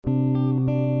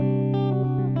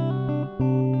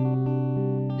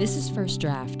This is First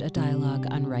Draft, a dialogue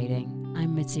on writing.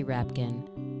 I'm Mitzi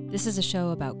Rapkin. This is a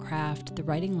show about craft, the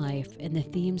writing life, and the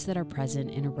themes that are present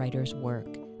in a writer's work.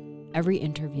 Every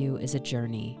interview is a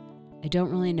journey. I don't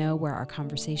really know where our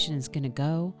conversation is going to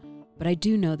go, but I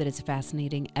do know that it's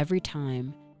fascinating every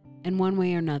time, and one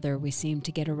way or another we seem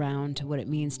to get around to what it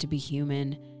means to be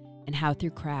human and how through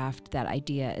craft that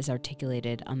idea is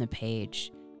articulated on the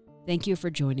page. Thank you for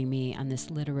joining me on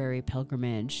this literary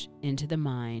pilgrimage into the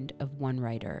mind of one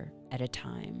writer at a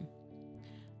time.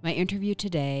 My interview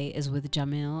today is with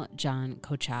Jamil Jan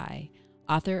Kochai,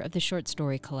 author of the short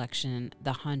story collection,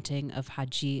 The Haunting of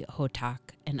Haji Hotak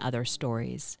and Other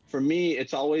Stories. For me,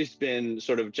 it's always been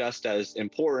sort of just as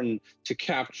important to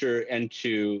capture and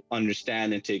to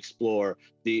understand and to explore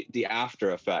the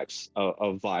after effects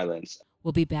of violence.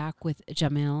 We'll be back with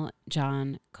Jamil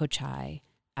Jan Kochai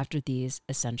after these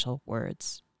essential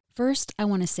words. First, I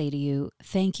want to say to you,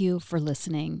 thank you for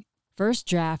listening. First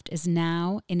Draft is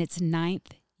now in its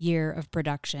 9th year of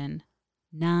production.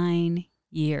 9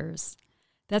 years.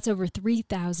 That's over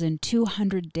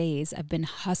 3,200 days I've been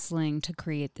hustling to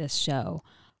create this show.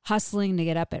 Hustling to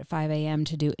get up at 5 a.m.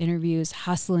 to do interviews,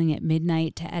 hustling at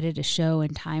midnight to edit a show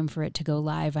in time for it to go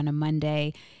live on a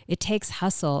Monday. It takes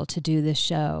hustle to do this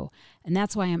show. And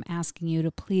that's why I'm asking you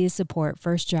to please support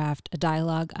First Draft, a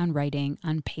dialogue on writing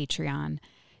on Patreon.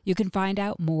 You can find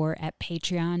out more at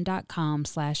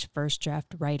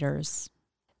patreon.com/firstdraftwriters.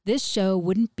 This show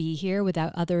wouldn't be here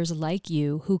without others like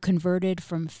you who converted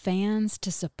from fans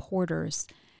to supporters.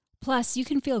 Plus, you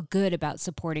can feel good about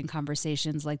supporting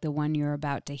conversations like the one you're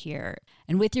about to hear.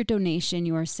 And with your donation,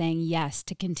 you are saying yes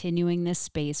to continuing this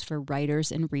space for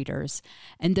writers and readers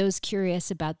and those curious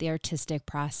about the artistic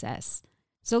process.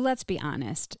 So let's be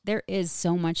honest, there is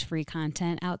so much free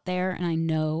content out there, and I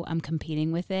know I'm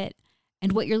competing with it.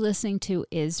 And what you're listening to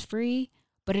is free,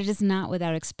 but it is not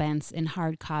without expense and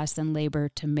hard costs and labor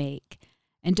to make.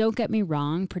 And don't get me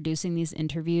wrong, producing these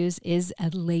interviews is a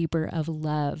labor of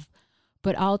love.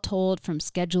 But all told, from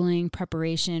scheduling,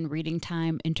 preparation, reading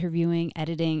time, interviewing,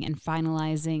 editing, and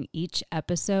finalizing each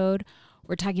episode,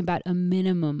 we're talking about a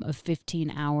minimum of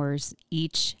 15 hours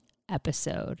each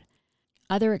episode.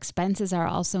 Other expenses are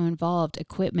also involved: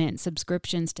 equipment,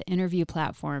 subscriptions to interview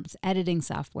platforms, editing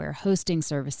software, hosting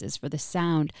services for the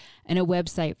sound, and a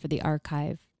website for the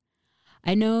archive.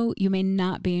 I know you may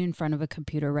not be in front of a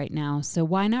computer right now, so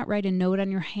why not write a note on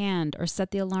your hand or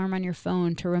set the alarm on your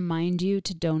phone to remind you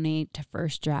to donate to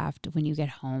First Draft when you get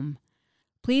home.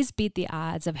 Please beat the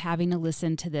odds of having to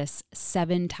listen to this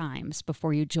 7 times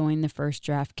before you join the First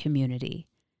Draft community.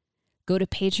 Go to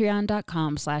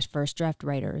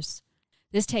patreon.com/firstdraftwriters.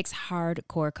 This takes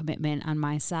hardcore commitment on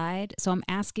my side, so I'm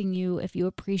asking you, if you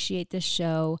appreciate this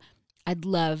show, I'd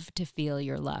love to feel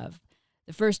your love.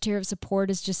 The first tier of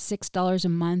support is just $6 a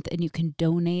month, and you can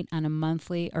donate on a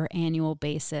monthly or annual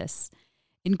basis.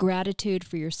 In gratitude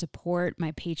for your support,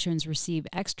 my patrons receive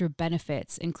extra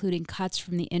benefits, including cuts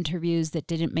from the interviews that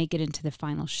didn't make it into the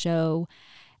final show,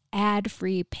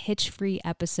 ad-free, pitch-free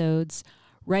episodes,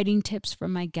 writing tips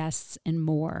from my guests, and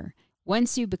more.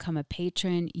 Once you become a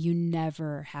patron, you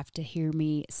never have to hear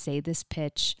me say this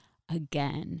pitch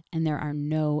again, and there are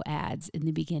no ads in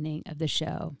the beginning of the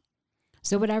show.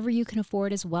 So whatever you can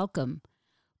afford is welcome.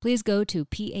 Please go to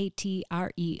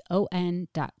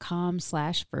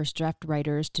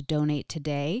patreon.com/firstdraftwriters to donate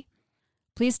today.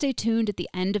 Please stay tuned. At the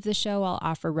end of the show, I'll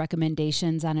offer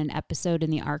recommendations on an episode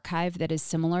in the archive that is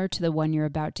similar to the one you're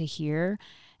about to hear.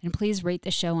 And please rate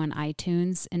the show on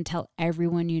iTunes and tell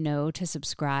everyone you know to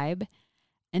subscribe.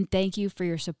 And thank you for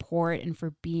your support and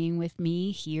for being with me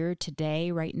here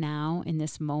today, right now, in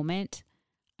this moment.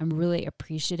 I'm really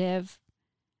appreciative.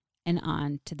 And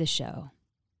on to the show.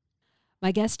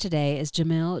 My guest today is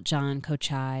Jamil Jan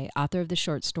Kochai, author of the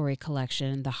short story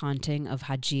collection, The Haunting of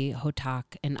Haji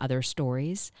Hotak and Other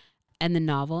Stories, and the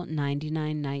novel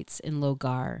 99 Nights in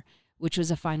Logar, which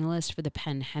was a finalist for the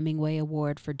PEN/Hemingway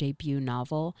Award for Debut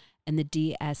Novel and the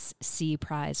DSC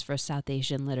Prize for South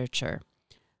Asian Literature.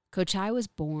 Kochai was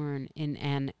born in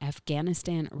an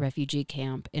Afghanistan refugee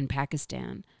camp in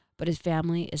Pakistan, but his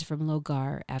family is from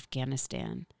Logar,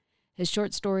 Afghanistan. His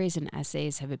short stories and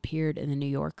essays have appeared in The New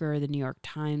Yorker, The New York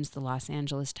Times, The Los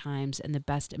Angeles Times, and the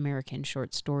Best American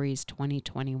Short Stories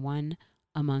 2021,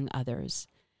 among others.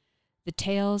 The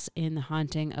tales in The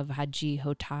Haunting of Haji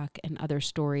Hotak and Other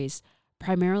Stories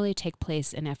primarily take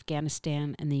place in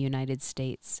Afghanistan and the United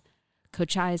States.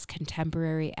 Kochai's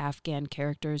contemporary Afghan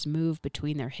characters move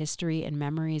between their history and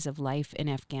memories of life in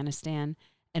Afghanistan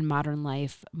and modern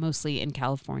life, mostly in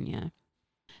California.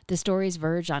 The stories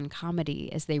verge on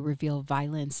comedy as they reveal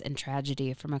violence and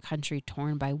tragedy from a country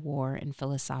torn by war and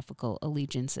philosophical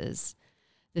allegiances.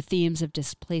 The themes of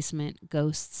displacement,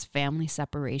 ghosts, family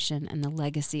separation, and the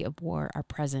legacy of war are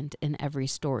present in every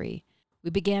story. We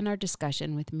began our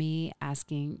discussion with me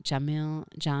asking Jamil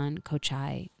Jan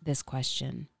Kochai this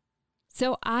question.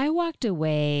 So I walked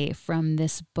away from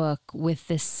this book with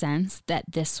this sense that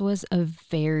this was a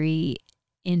very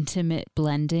intimate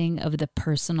blending of the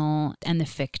personal and the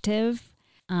fictive.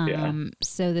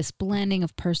 So this blending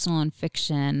of personal and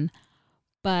fiction,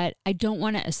 but I don't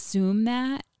want to assume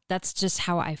that. That's just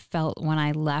how I felt when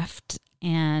I left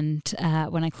and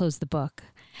when I closed the book.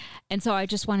 And so I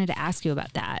just wanted to ask you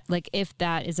about that, like if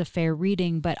that is a fair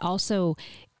reading, but also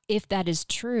if that is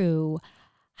true,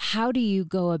 how do you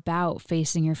go about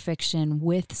facing your fiction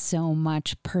with so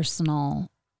much personal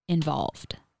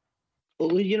involved?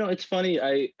 Well, it's funny.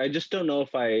 I just don't know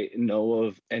if I know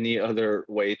of any other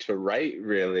way to write,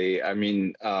 really. I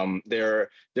mean, there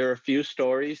are a few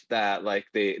stories that like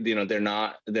they're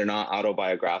not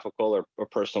autobiographical or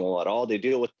personal at all. They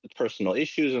deal with personal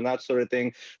issues and that sort of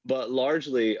thing, but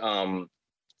largely,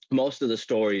 most of the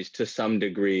stories to some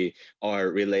degree are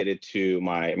related to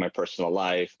my personal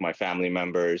life, my family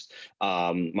members,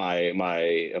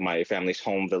 my family's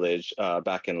home village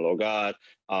back in Logat,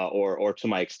 or to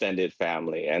my extended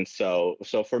family. And so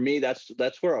for me, that's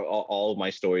where all of my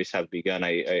stories have begun.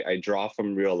 I draw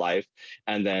from real life,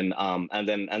 and then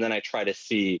I try to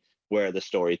see where the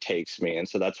story takes me. And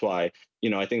so that's why,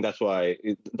 I think that's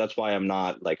why I'm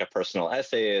not like a personal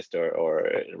essayist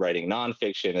or writing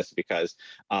nonfiction, is because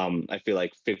I feel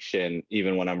like fiction,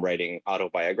 even when I'm writing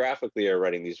autobiographically or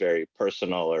writing these very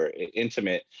personal or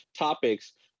intimate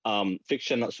topics,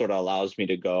 fiction sort of allows me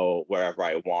to go wherever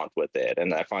I want with it.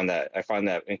 And I find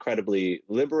that incredibly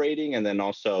liberating, and then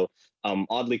also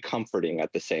oddly comforting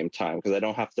at the same time, because I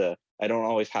don't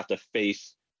always have to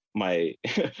face my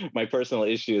my personal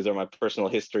issues or my personal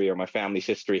history or my family's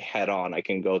history head on. I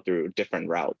can go through different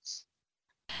routes.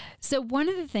 So one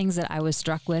of the things that I was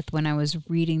struck with when I was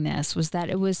reading this was that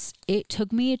it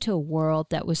took me to a world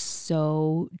that was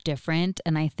so different.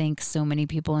 And I think so many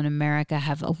people in America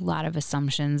have a lot of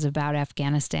assumptions about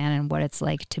Afghanistan and what it's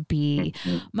like to be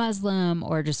Muslim,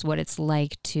 or just what it's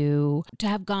like to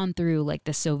have gone through like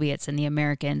the Soviets and the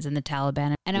Americans and the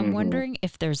Taliban. And I'm wondering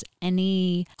if there's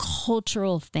any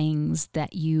cultural things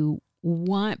that you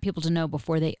want people to know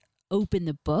before they open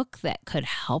the book that could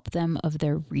help them of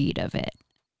their read of it.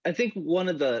 I think one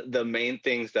of the main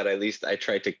things that at least I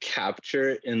tried to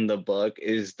capture in the book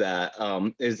is that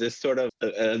is this sort of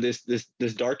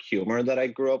this dark humor that I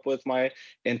grew up with my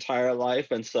entire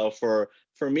life. And so for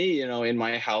me, in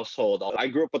my household, I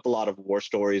grew up with a lot of war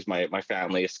stories. My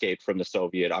family escaped from the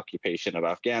Soviet occupation of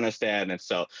Afghanistan, and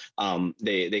so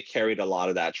they carried a lot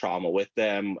of that trauma with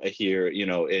them here,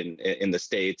 in the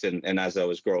States, and as I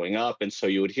was growing up. And so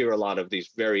you would hear a lot of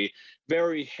these very,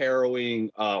 very harrowing,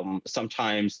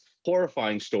 sometimes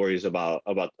horrifying stories about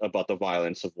the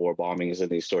violence of war bombings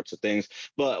and these sorts of things.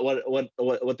 But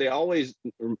what they always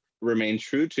remain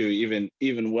true to,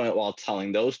 even while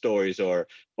telling those stories, or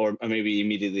maybe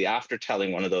immediately after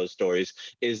telling one of those stories,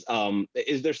 is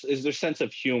their sense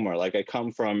of humor. Like, I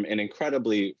come from an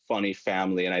incredibly funny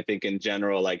family, and I think in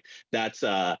general, like, that's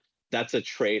a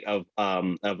trait of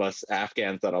us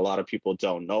Afghans that a lot of people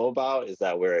don't know about, is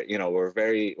that we're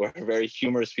very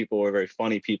humorous people. We're very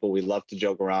funny people. We love to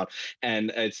joke around,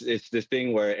 and it's this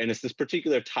thing and it's this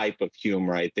particular type of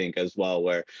humor, I think, as well,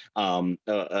 where we're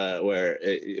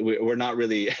not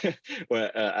really,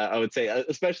 I would say,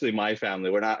 especially my family,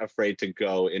 we're not afraid to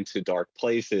go into dark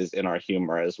places in our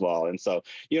humor as well. And so,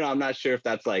 I'm not sure if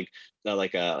that's like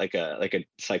a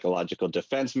psychological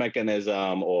defense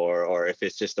mechanism, or if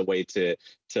it's just a way to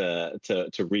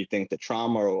rethink the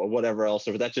trauma, or whatever else,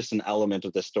 or if that's just an element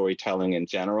of the storytelling in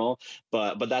general.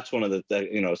 But that's one of the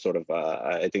sort of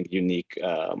I think unique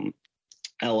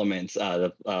elements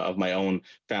of my own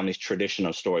family's tradition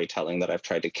of storytelling that I've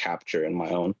tried to capture in my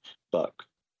own book.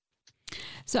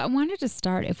 So I wanted to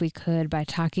start, if we could, by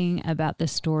talking about the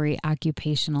story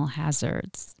Occupational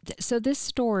Hazards. So this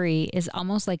story is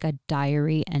almost like a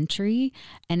diary entry,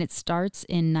 and it starts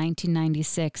in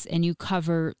 1996, and you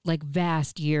cover like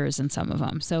vast years in some of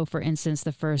them. So for instance,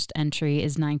 the first entry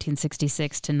is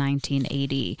 1966 to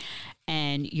 1980,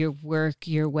 and you work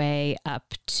your way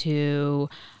up to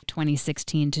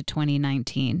 2016 to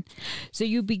 2019. So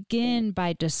you begin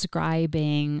by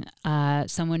describing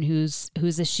someone who's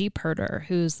a sheep herder,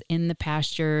 who's in the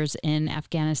pastures in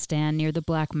Afghanistan near the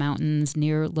Black Mountains,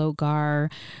 near Logar,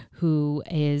 who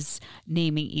is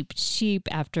naming each sheep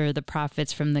after the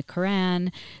prophets from the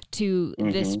Quran, to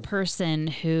this person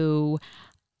who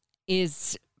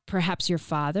is perhaps your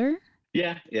father,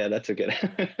 Yeah, that's a good.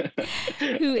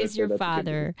 Who is your That's a good movie.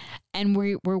 father? And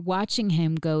we're watching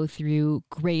him go through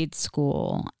grade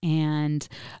school and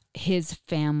his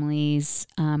family's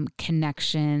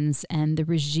connections and the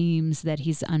regimes that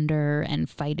he's under and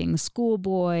fighting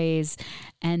schoolboys.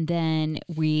 And then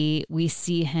we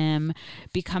see him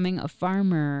becoming a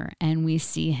farmer, and we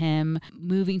see him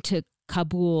moving to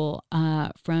Kabul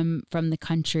from the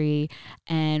country,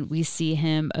 and we see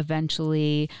him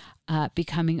eventually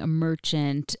becoming a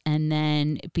merchant, and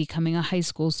then becoming a high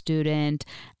school student,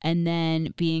 and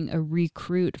then being a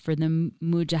recruit for the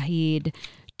Mujahid,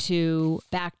 to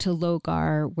back to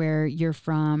Logar, where you're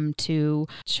from, to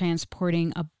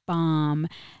transporting a bomb.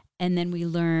 And then we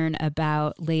learn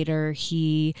about later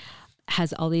he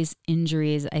has all these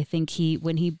injuries. I think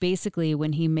when he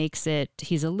makes it,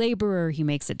 he's a laborer. He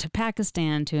makes it to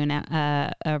Pakistan, to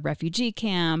a refugee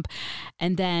camp,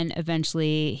 and then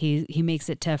eventually he makes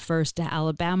it first to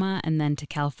Alabama and then to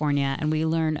California. And we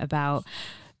learn about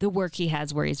the work he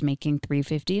has, where he's making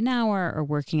 $3.50 an hour, or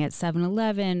working at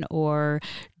 7-Eleven, or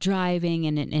driving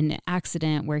in an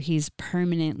accident where he's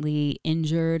permanently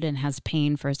injured and has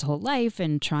pain for his whole life,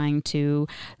 and trying to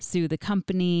sue the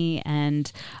company.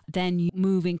 And then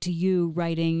moving to you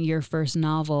writing your first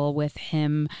novel with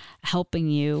him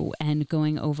helping you and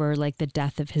going over like the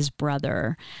death of his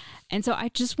brother. And so I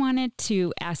just wanted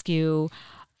to ask you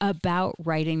about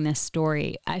writing this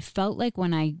story. I felt like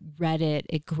when I read it,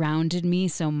 it grounded me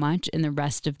so much in the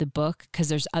rest of the book, because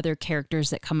there's other characters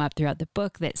that come up throughout the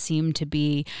book that seem to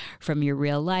be from your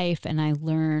real life. And I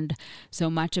learned so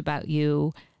much about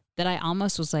you that I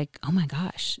almost was like, oh my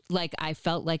gosh, like I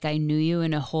felt like I knew you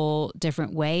in a whole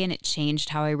different way. And it changed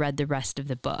how I read the rest of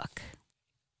the book.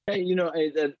 Hey,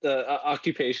 the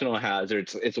occupational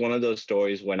hazards. It's one of those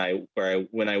stories when I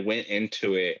went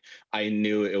into it, I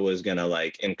knew it was gonna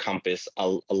like encompass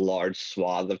a large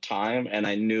swath of time, and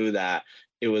I knew that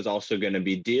it was also going to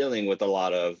be dealing with a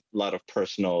lot of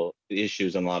personal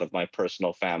issues and a lot of my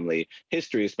personal family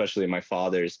history, especially my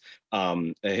father's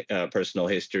personal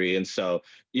history. And so,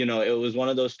 it was one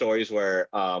of those stories where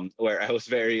I was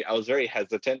very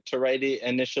hesitant to write it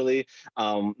initially,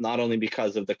 not only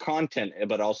because of the content,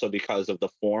 but also because of the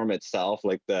form itself.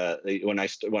 Like when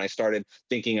I started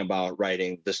thinking about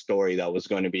writing the story that was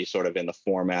going to be sort of in the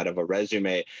format of a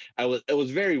resume, I was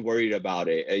very worried about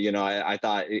it. I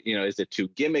thought, is it too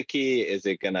gimmicky? Is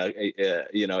it gonna,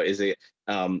 is it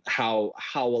how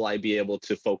will I be able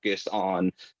to focus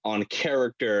on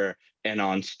character and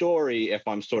on story if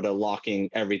I'm sort of locking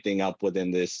everything up within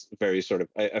this very sort of,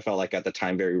 I felt like at the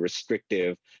time, very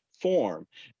restrictive form.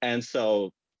 And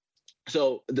so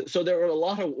there were a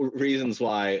lot of reasons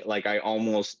why, like, I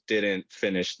almost didn't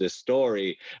finish this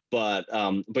story, but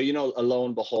lo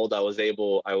and behold, I was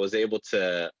able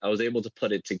to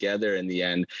put it together in the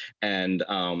end. And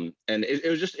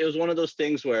it was one of those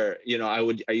things where,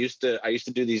 I used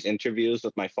to do these interviews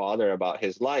with my father about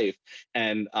his life.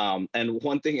 And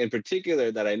one thing in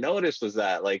particular that I noticed was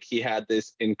that, like, he had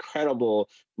this incredible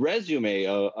resume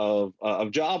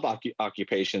of job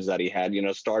occupations that he had,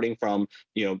 starting from,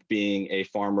 being a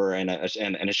farmer and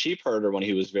a sheep herder when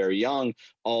he was very young,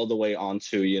 all the way on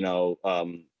to,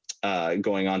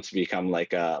 going on to become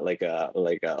like a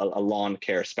lawn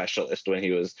care specialist when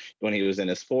he was in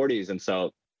his 40s. And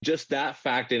so just that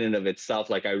fact in and of itself,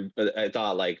 like, I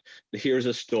thought, like, here's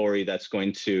a story it's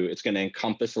going to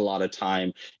encompass a lot of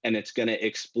time, and it's going to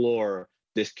explore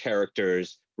this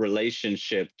character's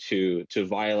relationship to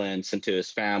violence and to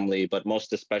his family, but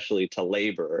most especially to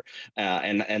labor,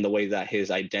 and the way that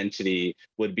his identity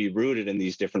would be rooted in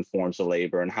these different forms of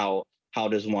labor, and how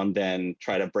does one then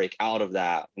try to break out of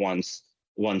that once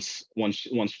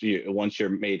you're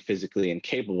made physically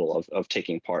incapable of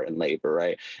taking part in labor,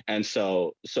 right? And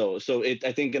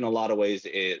I think in a lot of ways,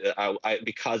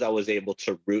 because I was able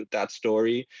to root that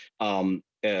story in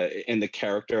the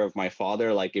character of my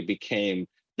father, like, it became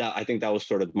that. I think that was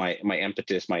sort of my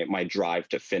impetus, my drive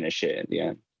to finish it in the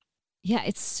end. Yeah,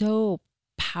 it's so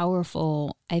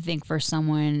powerful, I think, for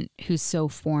someone who's so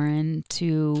foreign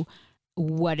to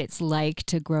what it's like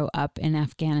to grow up in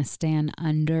Afghanistan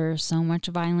under so much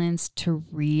violence, to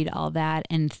read all that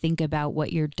and think about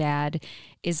what your dad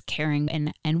is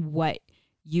carrying, and what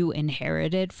you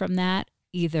inherited from that,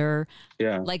 either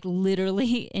Yeah. like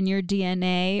literally in your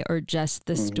DNA or just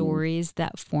the Hmm. stories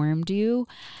that formed you.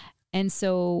 And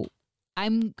so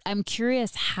I'm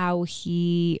curious how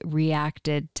he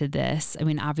reacted to this. I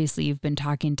mean, obviously you've been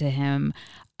talking to him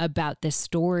about this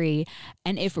story,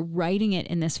 and if writing it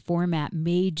in this format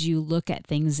made you look at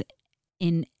things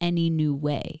in any new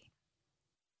way.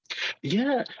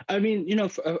 Yeah, I mean,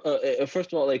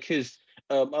 first of all, like, his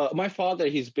My father,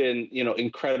 he's been,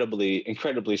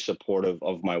 incredibly supportive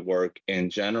of my work in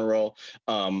general.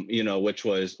 Which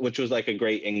was like a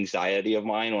great anxiety of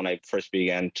mine when I first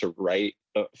began to write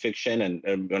fiction,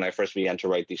 and when I first began to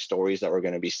write these stories that were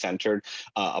going to be centered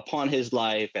upon his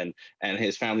life and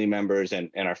his family members and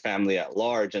our family at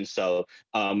large. And so,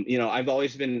 I've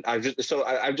always been,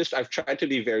 I've tried to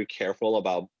be very careful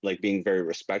about like being very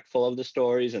respectful of the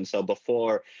stories. And so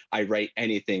before I write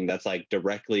anything that's like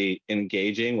directly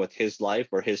engaging with his life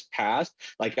or his past,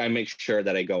 like I make sure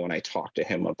that I go and I talk to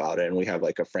him about it and we have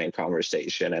like a frank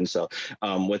conversation. And so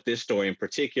with this story in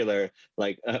particular,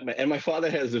 like, and my father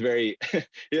has a very,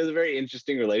 he has a very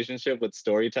interesting relationship with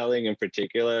storytelling in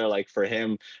particular. Like for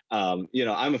him, I'm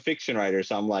a fiction writer,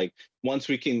 so I'm like, once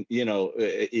we can,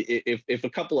 if a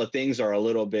couple of things are a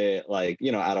little bit like,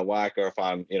 out of whack, or if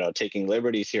I'm, taking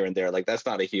liberties here and there, like that's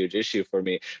not a huge issue for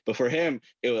me. But for him,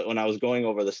 when I was going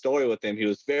over the story with him, he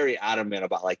was very adamant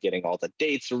about like getting all the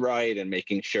dates right and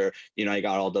making sure, I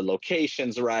got all the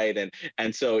locations right.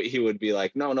 And so he would be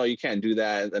like, no, you can't do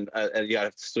that. And you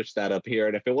have to switch that up here.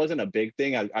 And if it wasn't a big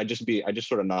thing, I just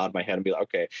sort of nod my head and be like,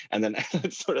 okay. And then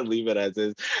sort of leave it as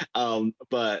is.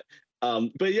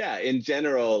 But yeah, in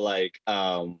general, like,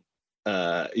 my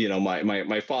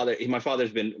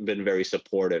father's been very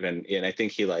supportive, and I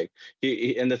think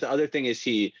and the other thing is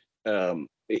he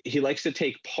likes to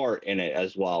take part in it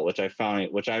as well, which I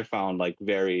found like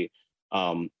very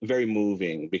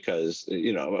moving, because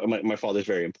my father's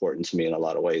very important to me in a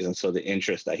lot of ways, and so the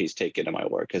interest that he's taken in my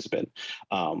work has been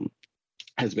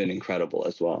incredible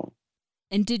as well.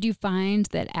 And did you find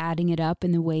that adding it up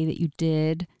in the way that you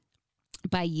did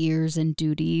by years and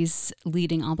duties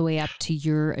leading all the way up to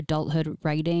your adulthood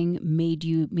writing made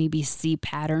you maybe see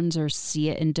patterns or see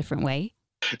it in a different way?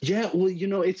 Yeah, well,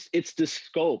 it's the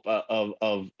scope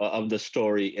of the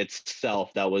story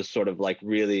itself that was sort of like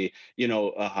really,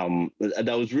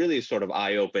 that was really sort of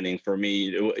eye-opening for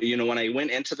me. When I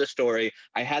went into the story,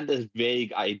 I had this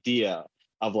vague idea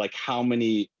of like how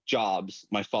many jobs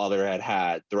my father had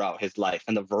had throughout his life,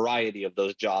 and the variety of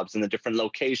those jobs and the different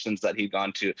locations that he'd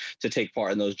gone to take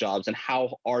part in those jobs, and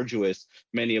how arduous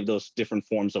many of those different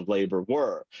forms of labor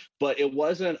were. But it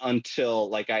wasn't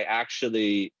until like I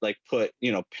actually like put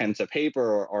pen to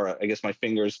paper, or I guess my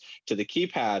fingers to the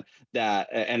keypad, that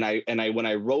and I when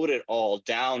I wrote it all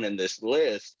down in this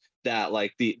list, that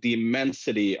like the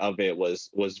immensity of it was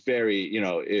very,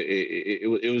 it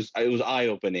was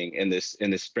eye-opening in this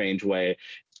strange way.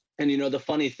 And the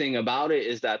funny thing about it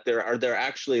is that there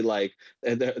actually like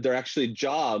there are actually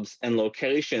jobs and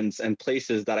locations and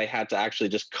places that I had to actually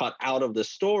just cut out of the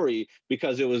story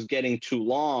because it was getting too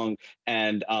long,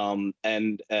 and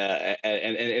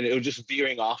it was just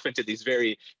veering off into these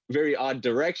very, very odd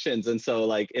directions. And so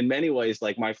like in many ways,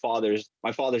 like my father's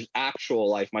actual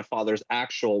life, my father's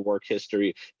actual work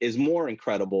history is more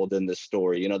incredible than this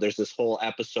story. There's this whole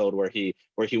episode where he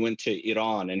went to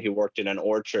Iran and he worked in an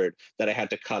orchard that I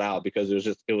had to cut out because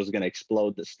it was going to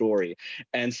explode the story.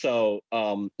 And so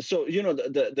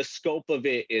the scope of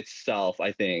it itself,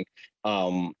 I think,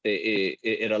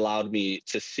 it allowed me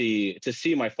to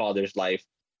see my father's life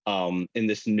in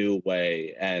this new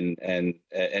way, and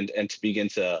to begin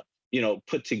to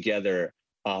put together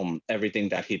everything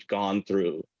that he'd gone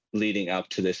through leading up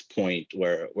to this point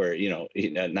where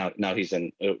now he's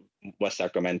in West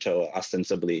Sacramento,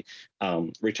 ostensibly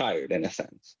retired in a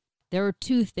sense. There were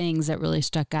two things that really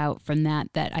stuck out from that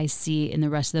I see in the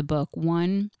rest of the book.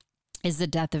 One is the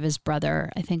death of his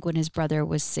brother. I think when his brother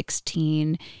was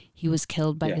 16, he was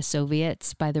killed by the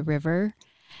Soviets by the river.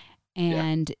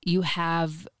 And you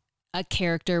have a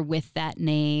character with that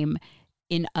name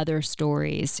in other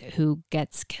stories who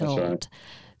gets killed. Right.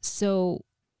 So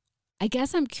I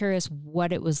guess I'm curious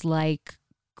what it was like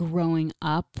growing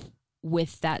up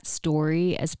with that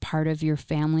story as part of your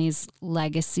family's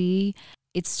legacy.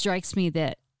 It strikes me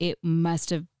that it must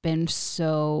have been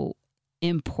so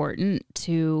important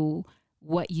to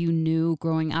what you knew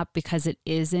growing up, because it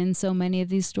is in so many of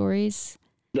these stories.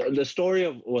 The story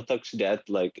of Wathuk's death,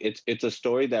 like it's a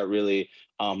story that really,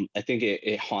 I think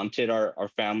it haunted our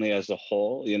family as a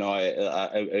whole.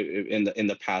 I in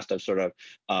the past I've sort of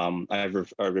I've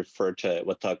referred to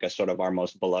Wathuk as sort of our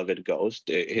most beloved ghost.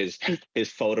 His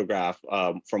photograph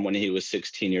from when he was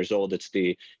 16 years old.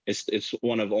 It's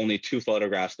one of only two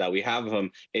photographs that we have of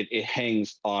him. It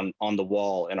hangs on the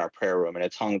wall in our prayer room, and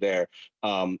it's hung there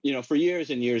for years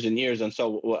and years and years. And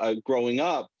so growing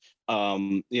up,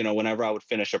 whenever I would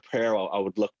finish a prayer, I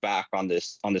would look back on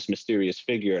this mysterious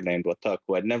figure named Wathuk,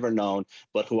 who I'd never known,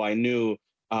 but who I knew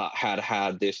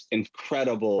had this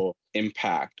incredible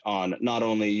impact on not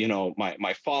only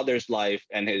my father's life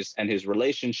and his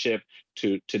relationship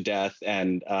to death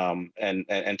and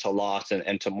to loss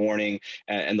and to mourning,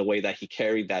 and the way that he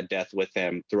carried that death with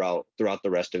him throughout the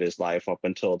rest of his life up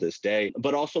until this day,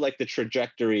 but also like the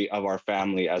trajectory of our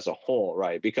family as a whole,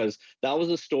 right? Because that was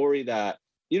a story that,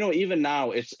 even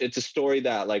now it's a story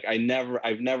that like I've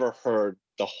never heard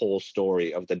the whole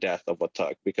story of the death of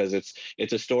Watuk, because it's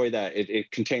a story that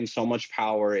it contains so much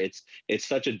power. It's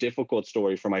such a difficult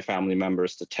story for my family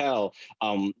members to tell,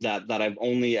 that I've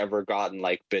only ever gotten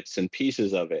like bits and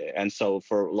pieces of it. And so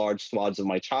for large swaths of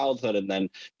my childhood, and then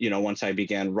once I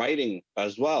began writing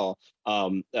as well,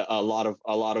 a lot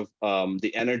of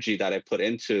the energy that I put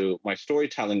into my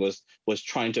storytelling was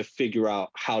trying to figure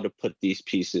out how to put these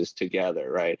pieces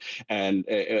together, right? And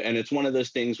it's one of those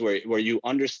things where you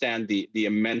understand the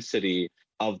immensity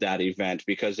of that event,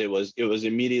 because it was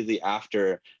immediately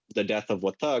after the death of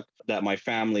Watuk that my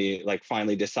family like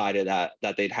finally decided that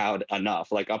they'd had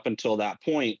enough. Like up until that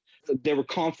point, they were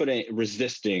confident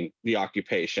resisting the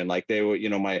occupation. Like they were,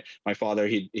 my father,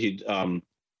 he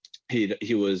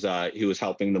was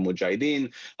helping the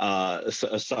Mujahideen.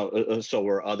 So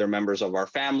were other members of our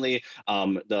family.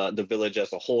 The village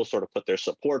as a whole sort of put their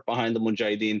support behind the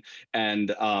Mujahideen, and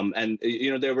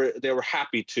they were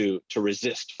happy to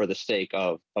resist for the sake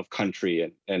of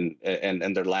country and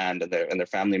their land and their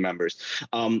family members.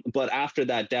 But after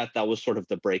that death, that was sort of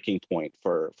the breaking point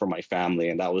for my family,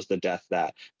 and that was the death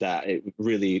that it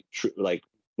really like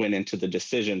went into the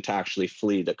decision to actually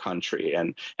flee the country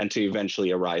and to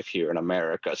eventually arrive here in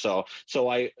America. So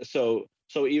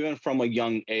even from a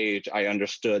young age, I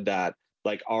understood that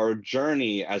like our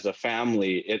journey as a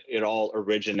family, it all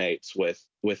originates with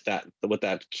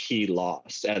that key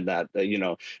loss, and that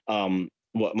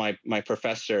what my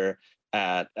professor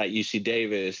at UC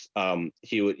Davis,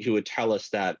 he would tell us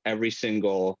that every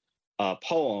single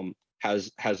poem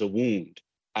has a wound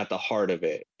at the heart of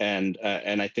it. And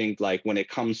I think like when it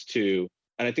comes to,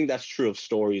 and I think that's true of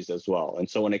stories as well. And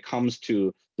so when it comes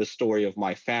to the story of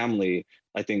my family,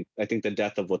 I think the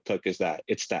death of Watuk is that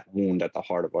it's that wound at the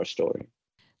heart of our story.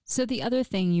 So the other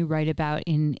thing you write about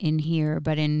in here,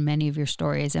 but in many of your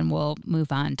stories, and we'll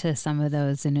move on to some of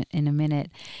those in a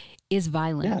minute, is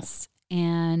violence. Yeah.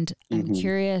 And I'm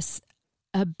curious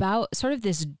about sort of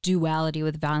this duality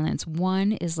with violence.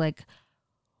 One is like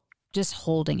just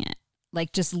holding it,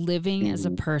 like just living as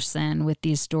a person with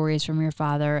these stories from your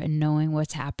father and knowing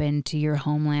what's happened to your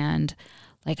homeland,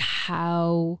 like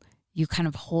how you kind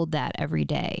of hold that every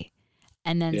day.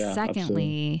 And then secondly,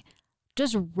 absolutely,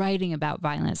 just writing about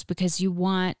violence, because you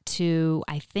want to,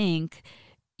 I think,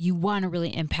 you want to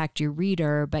really impact your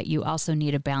reader, but you also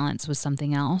need a balance with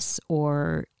something else,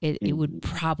 or it would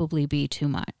probably be too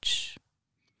much.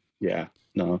 Yeah,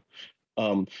 no.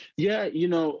 Yeah,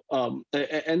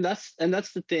 and that's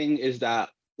the thing is that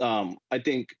I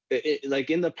think like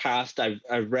in the past,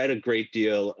 I've read a great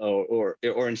deal, or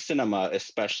in cinema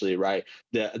especially, right?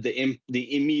 The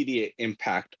immediate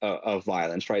impact of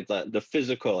violence, right? The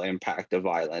physical impact of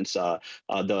violence,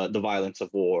 the violence of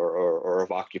war or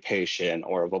of occupation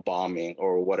or of a bombing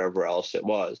or whatever else it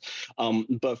was.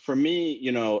 But for me,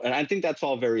 and I think that's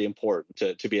all very important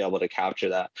to be able to capture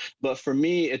that. But for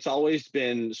me, it's always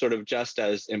been sort of just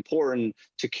as important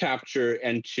to capture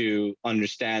and to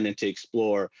understand and to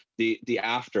explore the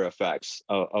after effects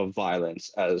of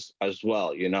violence as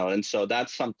well, and so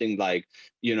that's something like,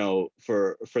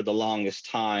 for the longest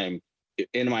time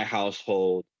in my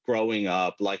household growing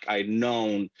up, like I'd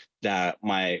known that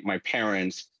my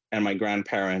parents and my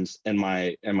grandparents and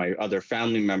my other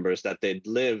family members, that they'd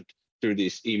lived through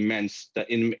this immense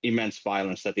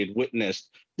violence, that they'd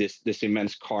witnessed this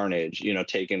immense carnage,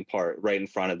 taking part right in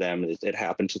front of them. It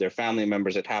happened to their family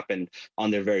members. It happened on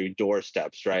their very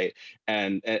doorsteps, right?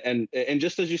 And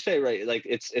just as you say, right, like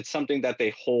it's something that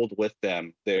they hold with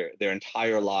them their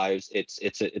entire lives. It's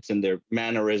in their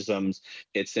mannerisms.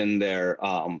 It's in their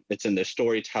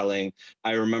storytelling.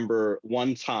 I remember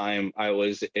one time I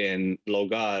was in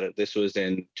Logar. This was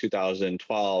in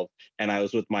 2012, and I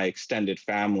was with my extended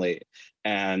family,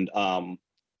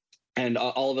 and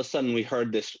all of a sudden we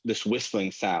heard this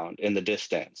whistling sound in the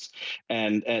distance,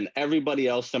 and everybody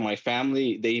else in my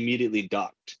family, they immediately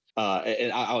ducked.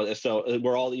 So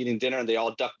we're all eating dinner and they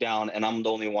all ducked down, and I'm the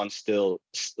only one still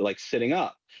like sitting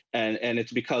up, and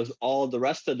it's because all the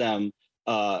rest of them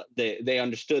they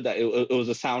understood that it was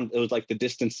a sound. It was like the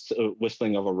distant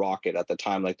whistling of a rocket at the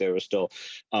time. Like there was still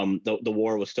the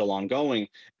war was still ongoing,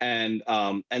 and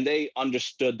they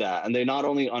understood that. And they not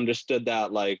only understood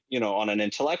that, like, on an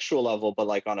intellectual level, but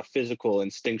like on a physical,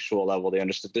 instinctual level, they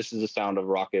understood this is the sound of a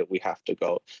rocket. We have to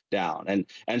go down.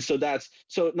 And so that's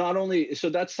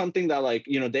something that, like,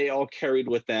 they all carried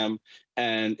with them.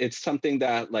 And it's something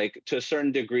that, like, to a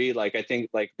certain degree, like, I think,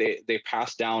 like, they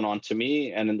pass down onto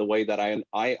me and in the way that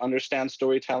I understand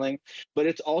storytelling. But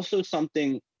it's also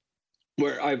something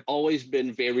where I've always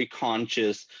been very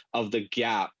conscious of the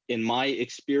gap in my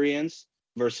experience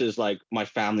versus like my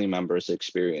family members'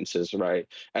 experiences, right?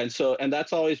 And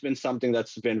that's always been something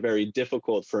that's been very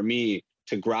difficult for me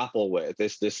to grapple with.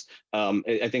 It's this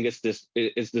I think it's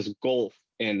this gulf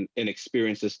in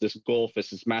experiences, this gulf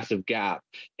is this massive gap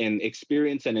in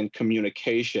experience and in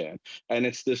communication. And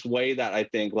it's this way that I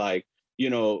think, like,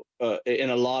 in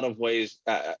a lot of ways,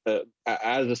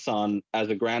 as a son, as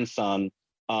a grandson,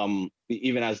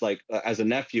 even as like as a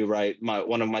nephew, right?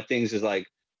 One of my things is like,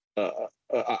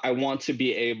 I want to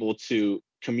be able to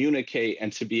communicate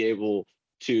and to be able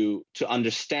to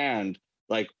understand,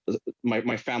 like,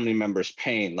 my family members'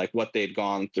 pain, like what they'd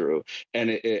gone through.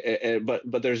 And but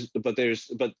one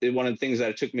of the things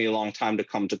that it took me a long time to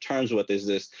come to terms with is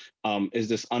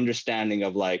this understanding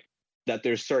of, like, that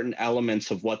there's certain elements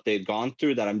of what they've gone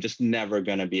through that I'm just never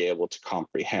going to be able to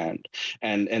comprehend.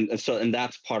 And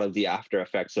that's part of the after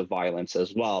effects of violence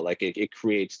as well. Like it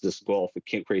creates this gulf,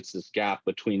 it creates this gap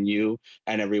between you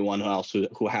and everyone else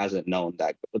who hasn't known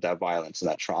that violence and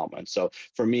that trauma. And so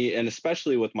for me, and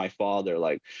especially with my father,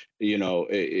 like,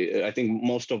 I think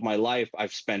most of my life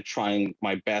I've spent trying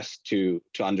my best to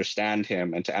understand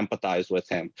him and to empathize with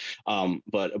him.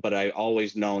 But I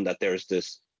always known that there's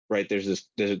this, right, there's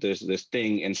this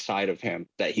thing inside of him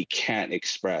that he can't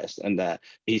express and that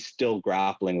he's still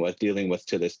grappling with, dealing with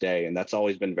to this day. And that's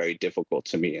always been very difficult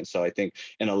to me. And so I think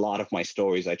in a lot of my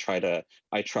stories, I try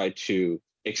to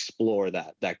explore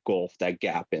that gulf, that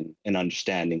gap in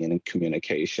understanding and in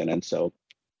communication. And so,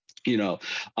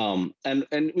 and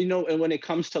when it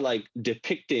comes to, like,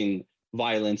 depicting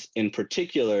violence in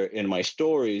particular in my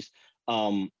stories,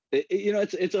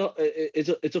 it's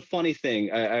a funny thing.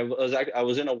 I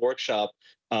was in a workshop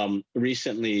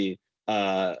recently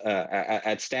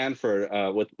at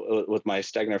Stanford with my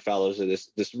Stegner fellows,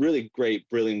 this really great,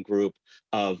 brilliant group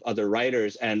of other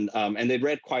writers, and they'd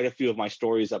read quite a few of my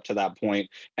stories up to that point,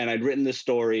 and I'd written this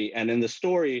story, and in the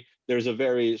story there's a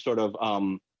very sort of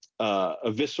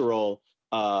a visceral,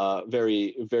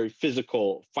 very, very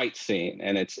physical fight scene,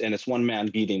 and it's one man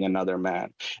beating another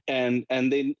man, and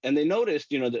they noticed,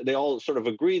 they all sort of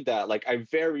agreed that, like, I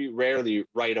very rarely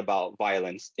write about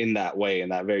violence in that way, in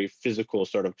that very physical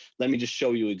sort of, let me just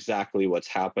show you exactly what's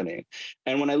happening.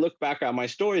 And when I look back at my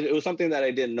stories, it was something that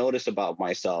I didn't notice about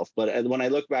myself, but when I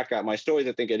look back at my stories,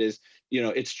 I think it is,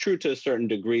 it's true to a certain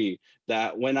degree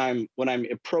that when I'm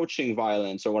approaching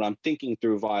violence or when I'm thinking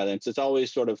through violence, it's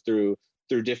always sort of through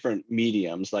different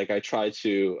mediums. Like I try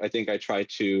to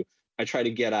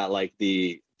get at, like,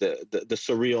 the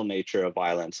surreal nature of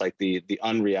violence, like the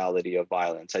unreality of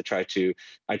violence. I try to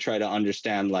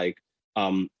understand, like,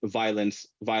 violence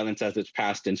as it's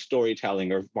passed in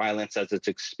storytelling, or violence as it's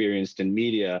experienced in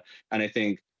media. And I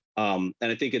think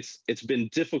it's been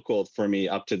difficult for me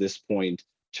up to this point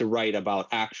to write about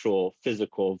actual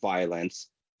physical violence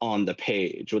on the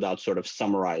page without sort of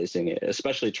summarizing it,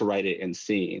 especially to write it in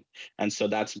scene. And so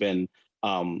that's been,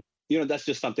 that's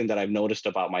just something that I've noticed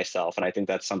about myself. And I think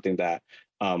that's something that,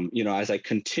 as I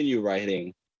continue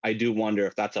writing, I do wonder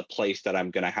if that's a place that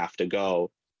I'm going to have to go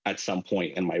at some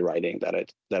point in my writing, that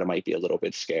it might be a little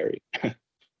bit scary.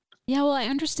 Yeah, well, I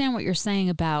understand what you're saying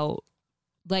about,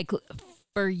 like,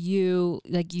 for you,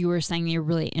 like you were saying, you're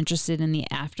really interested in the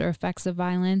after effects of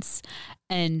violence.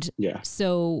 And yeah.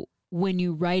 So when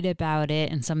you write about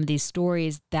it in some of these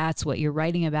stories, that's what you're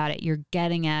writing about it. You're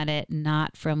getting at it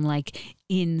not from, like,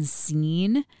 in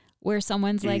scene where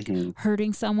someone's like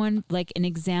hurting someone. Like an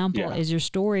example is your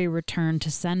story Return to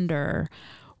Sender,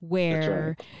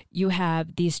 where you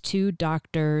have these two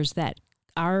doctors that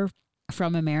are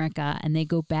from America and they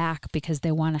go back because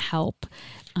they want to help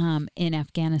in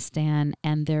Afghanistan,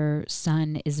 and their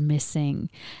son is missing,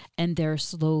 and they're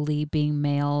slowly being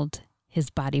mailed his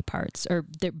body parts, or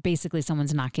basically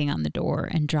someone's knocking on the door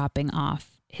and dropping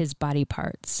off his body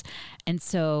parts. And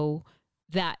so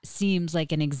that seems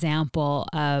like an example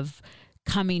of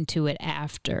coming to it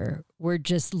after. We're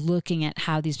just looking at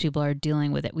how these people are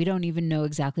dealing with it. We don't even know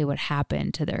exactly what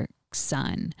happened to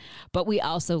son. But we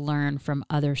also learn from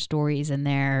other stories in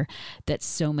there that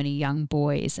so many young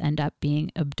boys end up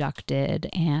being abducted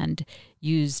and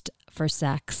used for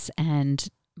sex and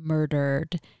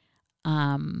murdered.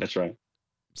 That's right.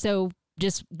 So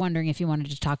just wondering if you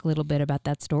wanted to talk a little bit about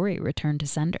that story, Return to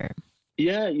Sender.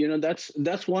 Yeah,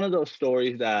 that's one of those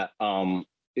stories that I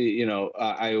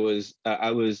was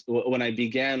when I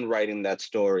began writing that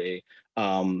story,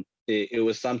 it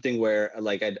was something where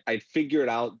like I'd figured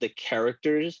out the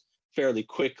characters fairly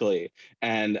quickly,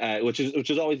 and which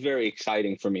is always very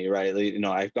exciting for me, right? Like,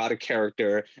 I've got a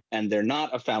character and they're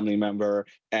not a family member,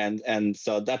 and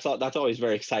so that's always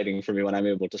very exciting for me when I'm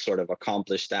able to sort of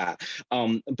accomplish that.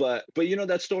 But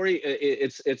that story,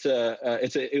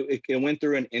 it went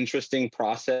through an interesting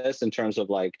process in terms of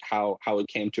like how it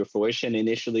came to fruition.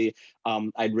 Initially,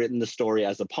 I'd written the story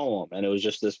as a poem, and it was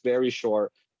just this very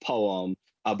short poem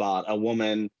about a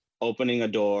woman opening a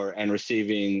door and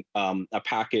receiving a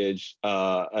package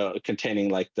containing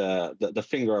like the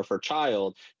finger of her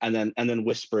child, and then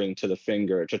whispering to the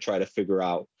finger to try to figure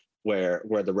out where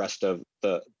the rest of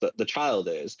the child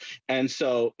is. And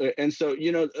that,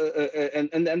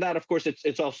 of course,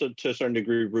 it's also to a certain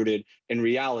degree rooted in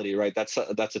reality, right? That's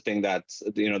a thing that's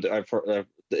I've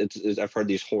heard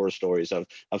these horror stories of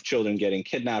children getting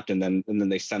kidnapped, and then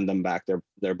they send them back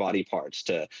their body parts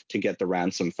to get the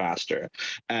ransom faster,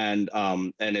 and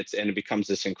it becomes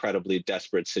this incredibly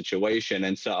desperate situation.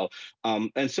 And so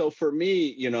for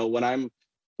me,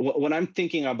 when I'm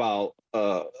thinking about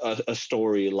a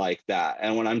story like that,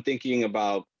 and when I'm thinking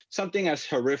about something as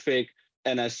horrific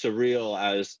and as surreal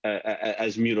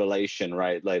as mutilation,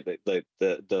 right? Like the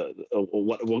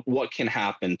what can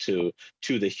happen to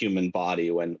the human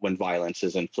body when violence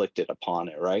is inflicted upon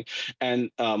it, right? And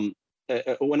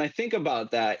when I think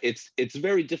about that, it's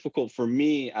very difficult for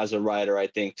me as a writer, I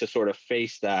think, to sort of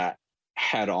face that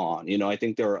head on. I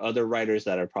think there are other writers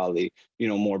that are probably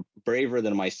more braver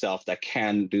than myself that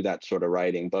can do that sort of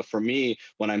writing. But for me,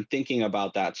 when I'm thinking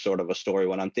about that sort of a story,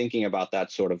 when I'm thinking about that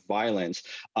sort of violence,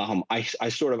 I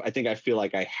think I feel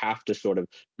like I have to sort of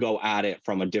go at it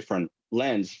from a different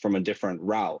lens, from a different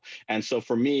route. And so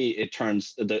for me, it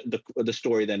turns the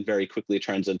story then very quickly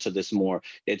turns into this more,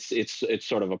 it's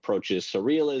sort of approaches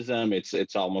surrealism.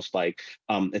 It's almost like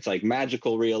it's like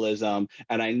magical realism.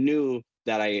 And I knew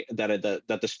that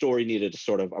the story needed to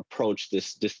sort of approach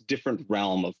this different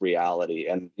realm of reality,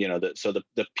 and so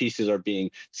the pieces are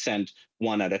being sent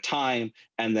one at a time,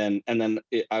 and then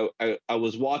I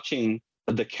was watching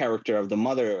the character of the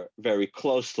mother very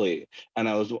closely, and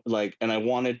I was like, and I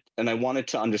wanted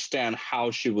to understand how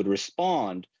she would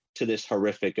respond to this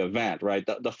horrific event, right?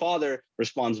 The father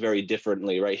responds very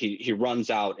differently, right? He runs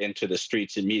out into the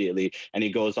streets immediately, and he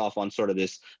goes off on sort of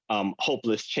this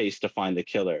hopeless chase to find the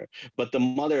killer. But the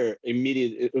mother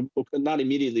not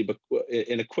immediately, but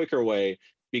in a quicker way,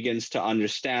 begins to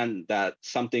understand that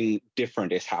something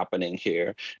different is happening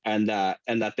here, and that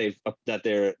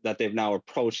they've now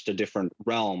approached a different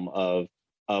realm of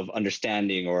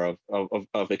understanding or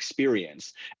of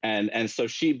experience, and so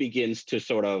she begins to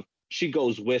sort of, she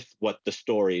goes with what the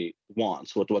story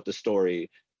wants, with what the story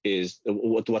is,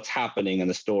 what's happening in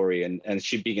the story, and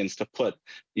she begins to put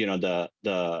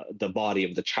the body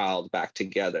of the child back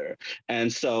together. And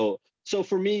so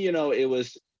for me, it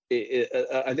was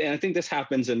and I think this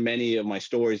happens in many of my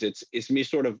stories. It's me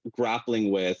sort of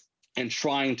grappling with and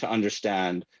trying to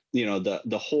understand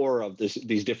the horror of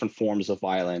these different forms of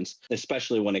violence,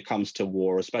 especially when it comes to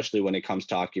war, especially when it comes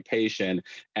to occupation,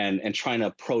 and trying to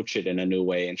approach it in a new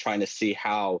way, and trying to see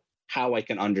how I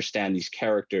can understand these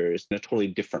characters in a totally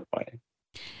different way.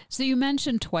 So you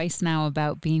mentioned twice now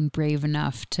about being brave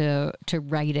enough to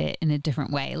write it in a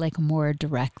different way, like more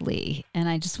directly. And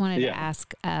I just wanted to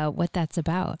ask what that's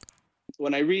about.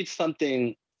 When I read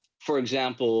something, for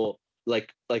example,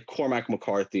 like Cormac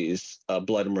McCarthy's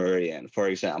Blood Meridian, for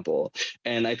example,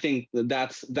 and I think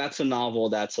that's a novel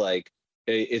that's like,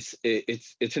 it's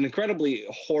an incredibly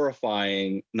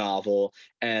horrifying novel,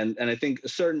 and I think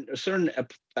certain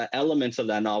elements of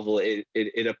that novel,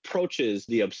 it approaches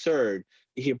the absurd.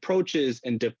 He approaches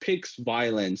and depicts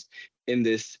violence in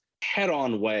this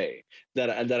head-on way that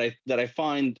I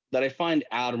find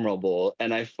admirable,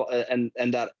 and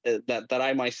that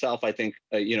I myself, I think,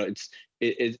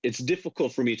 it's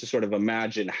difficult for me to sort of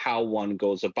imagine how one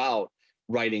goes about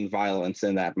writing violence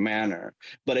in that manner.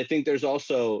 But I think there's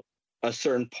also a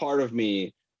certain part of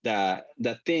me that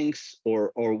thinks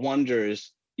or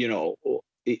wonders,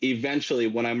 eventually,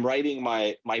 when I'm writing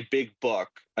my big book,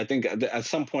 I think at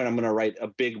some point I'm going to write a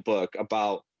big book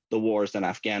about the wars in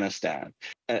Afghanistan.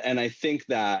 and I think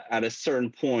that at a certain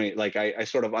point, like I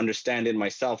sort of understand in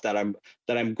myself that I'm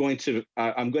going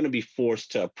to be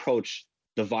forced to approach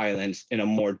the violence in a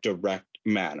more direct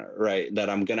manner, right? That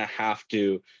I'm going to have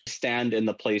to stand in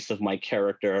the place of my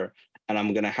character, and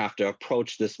I'm going to have to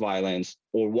approach this violence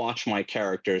or watch my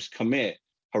characters commit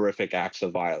horrific acts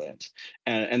of violence.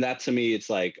 And that to me, it's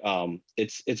like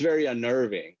it's very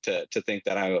unnerving to think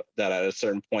that at a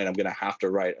certain point I'm going to have to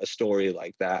write a story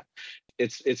like that.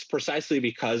 It's precisely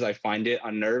because I find it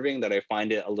unnerving, that I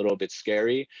find it a little bit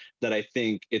scary, that I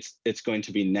think it's going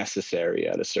to be necessary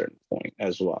at a certain point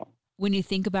as well. When you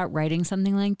think about writing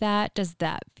something like that, does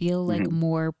that feel like Mm-hmm.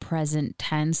 more present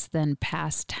tense than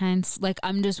past tense? Like,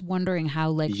 I'm just wondering how,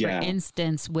 like, for Yeah,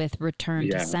 instance, with Return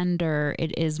to yeah, Sender,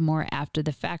 it is more after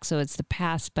the fact. So it's the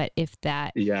past, but if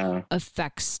that yeah.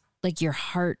 affects like your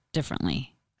heart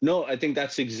differently. No, I think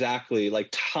that's exactly, like,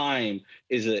 time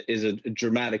is a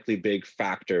dramatically big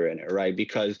factor in it, right?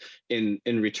 Because in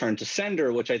Return to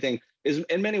Sender, which I think is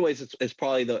in many ways it's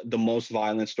probably the most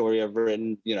violent story I've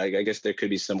written. You know, I guess there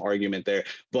could be some argument there,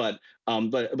 but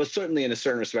certainly in a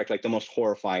certain respect, like the most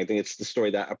horrifying. I think it's the story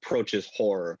that approaches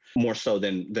horror more so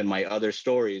than my other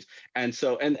stories. And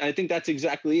I think that's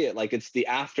exactly it. Like, it's the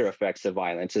after effects of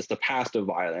violence, it's the past of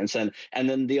violence, and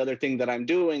then the other thing that I'm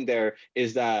doing there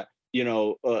is that, you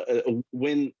know,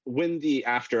 when the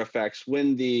after effects,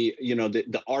 when the, you know,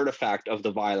 the artifact of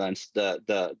the violence,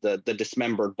 the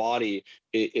dismembered body,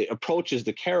 it approaches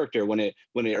the character, when it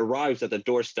arrives at the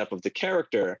doorstep of the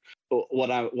character, what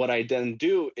I then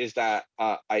do is that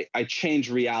I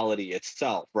change reality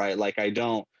itself, right? Like, I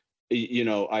don't, you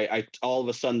know, I all of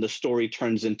a sudden the story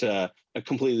turns into a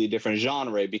completely different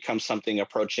genre. It becomes something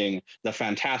approaching the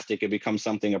fantastic. It becomes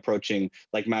something approaching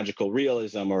like magical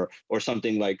realism, or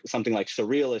something like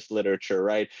surrealist literature,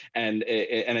 right? And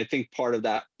I think part of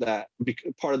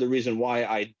part of the reason why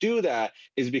I do that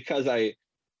is because I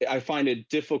find it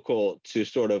difficult to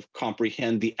sort of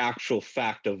comprehend the actual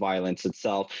fact of violence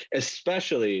itself,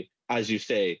 especially, as you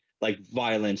say, like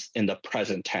violence in the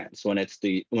present tense, when it's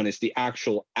the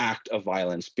actual act of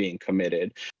violence being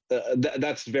committed.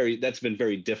 That's been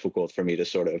very difficult for me to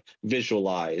sort of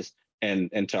visualize and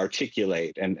to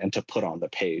articulate and to put on the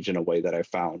page in a way that I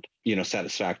found, you know,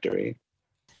 satisfactory.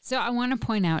 So I want to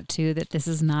point out too that this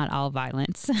is not all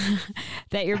violence,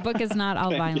 that your book is not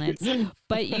all Thank violence, you.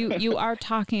 but you are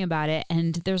talking about it,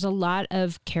 and there's a lot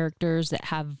of characters that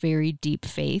have very deep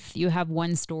faith. You have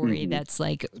one story Hmm. that's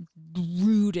like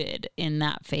rooted in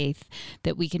that faith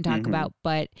that we can talk Hmm. about,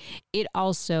 but it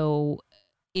also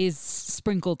is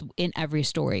sprinkled in every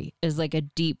story is like a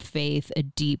deep faith, a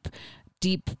deep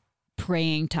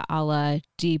praying to Allah,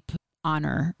 deep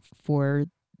honor for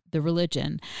the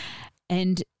religion.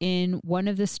 And in one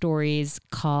of the stories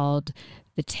called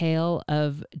The Tale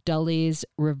of Dully's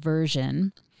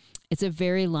Reversion, it's a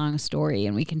very long story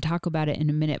and we can talk about it in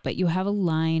a minute, but you have a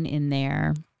line in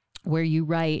there where you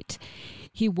write,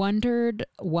 he wondered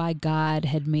why God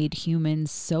had made humans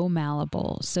so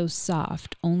malleable, so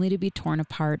soft, only to be torn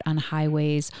apart on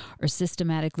highways or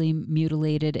systematically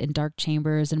mutilated in dark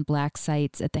chambers and black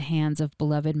sites at the hands of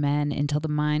beloved men until the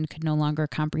mind could no longer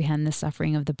comprehend the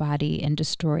suffering of the body and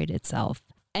destroyed itself.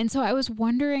 And so I was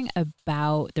wondering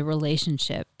about the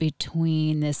relationship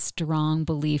between this strong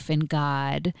belief in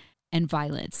God and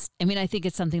violence. I mean, I think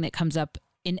it's something that comes up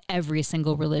in every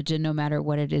single religion, no matter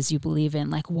what it is you believe in.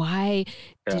 Like, why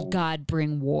Yeah, did God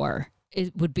bring war?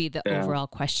 It would be the yeah, overall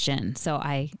question. So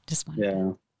I just wanted to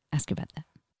yeah. ask you about that.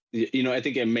 You know, I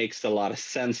think it makes a lot of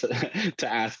sense to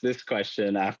ask this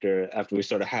question after we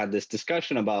sort of had this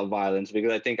discussion about violence,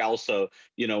 because I think also,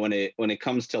 you know, when it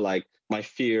comes to like my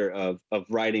fear of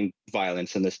writing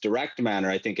violence in this direct manner,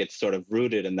 I think it's sort of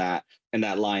rooted in that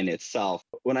line itself.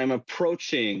 When I'm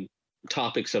approaching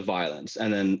topics of violence,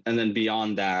 and then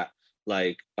beyond that,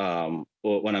 like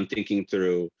when I'm thinking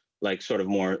through like sort of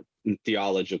more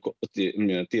theological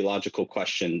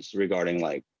questions regarding,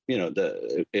 like, you know,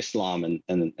 the Islam and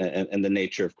the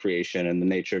nature of creation and the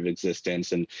nature of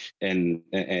existence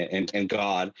and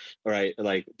God, right?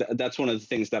 Like that's one of the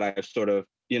things that I've sort of,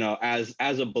 you know, as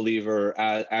a believer,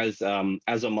 as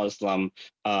a Muslim,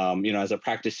 you know, as a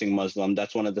practicing Muslim,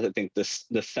 that's one of the, I think,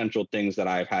 the central things that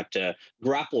I've had to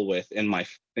grapple with in my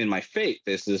faith.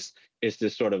 Is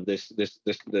this sort of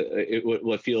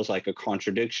what feels like a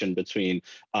contradiction between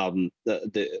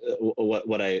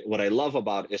what I love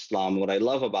about Islam, what I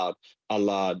love about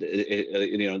Allah,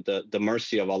 you know, the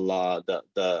mercy of Allah,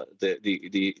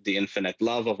 the infinite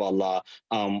love of Allah,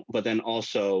 but then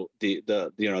also the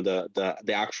you know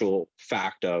the actual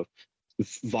fact of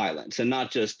violence, and not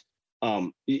just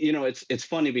you know, it's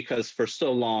funny because for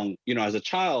so long, you know, as a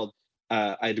child,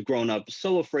 I'd grown up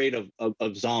so afraid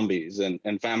of zombies and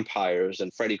vampires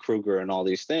and Freddy Krueger and all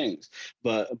these things.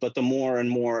 But the more and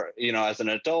more, as an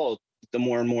adult, the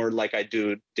more and more like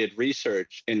did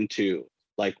research into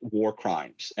like war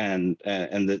crimes and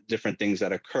the different things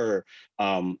that occur,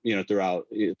 throughout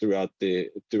the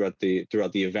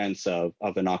events of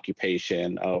an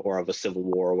occupation, or of a civil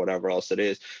war or whatever else it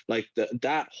is. Like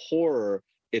that horror,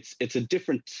 it's a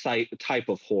different type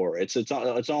of horror. It's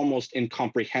almost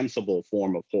incomprehensible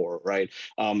form of horror, right?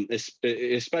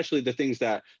 Especially the things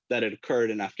that had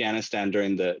occurred in Afghanistan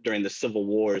during the civil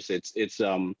wars.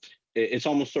 It's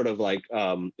almost sort of like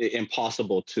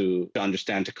impossible to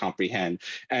understand, to comprehend.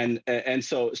 And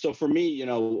so for me,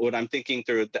 when I'm thinking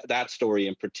through that story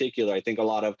in particular, I think a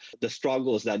lot of the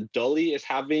struggles that Dully is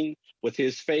having with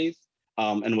his faith,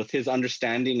 and with his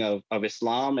understanding of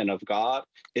Islam and of God,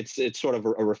 it's sort of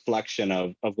a reflection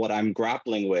of what I'm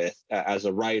grappling with as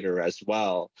a writer as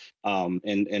well,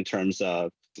 in terms of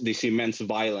this immense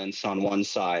violence on one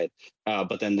side,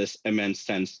 but then this immense,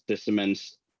 this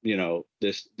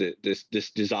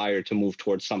desire to move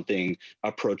towards something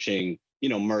approaching,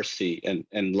 mercy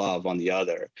and love on the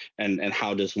other. And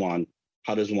how does one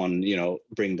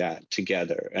bring that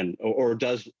together, and or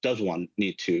does one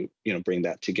need to bring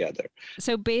that together?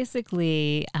 So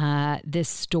basically, this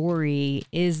story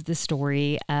is the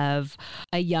story of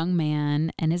a young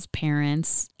man and his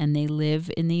parents, and they live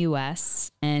in the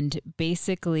US, and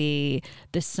basically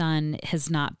the son has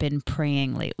not been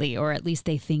praying lately, or at least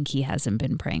they think he hasn't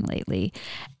been praying lately,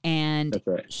 and That's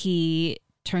right. he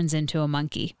turns into a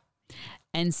monkey.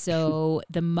 And so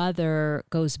the mother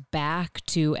goes back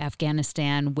to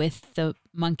Afghanistan with the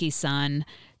monkey son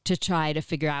to try to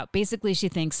figure out. Basically, she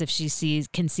thinks if she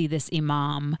can see this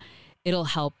imam, it'll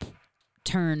help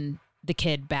turn the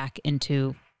kid back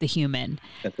into the human.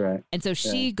 That's right. And so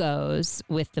she goes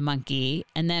with the monkey,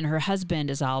 and then her husband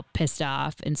is all pissed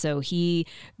off. And so he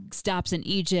stops in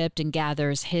Egypt and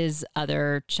gathers his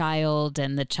other child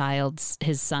and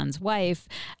his son's wife,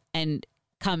 and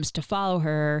comes to follow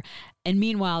her. And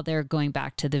meanwhile, they're going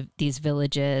back to these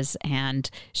villages, and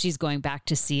she's going back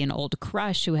to see an old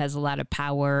crush who has a lot of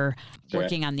power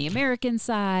working on the American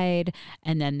side.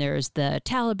 And then there's the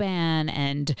Taliban,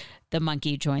 and the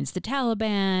monkey joins the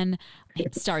Taliban.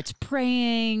 It starts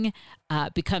praying,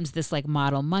 becomes this like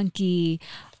model monkey.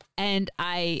 And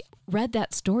I read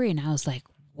that story and I was like,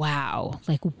 wow,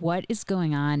 like what is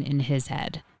going on in his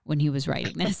head when he was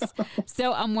writing this?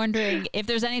 So I'm wondering if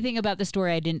there's anything about the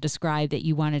story I didn't describe that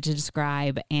you wanted to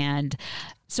describe, and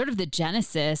sort of the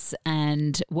genesis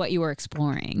and what you were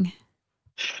exploring.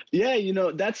 Yeah,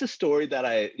 that's a story that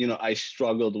I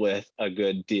struggled with a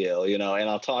good deal, and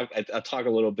I'll talk a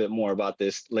little bit more about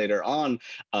this later on,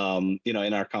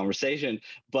 in our conversation.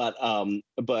 But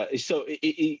so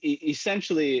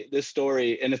essentially this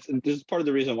story, and this is part of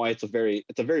the reason why it's a very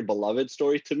beloved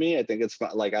story to me. I think it's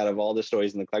like, out of all the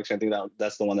stories in the collection, I think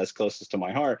that's the one that's closest to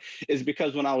my heart, is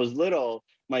because when I was little,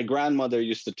 my grandmother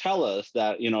used to tell us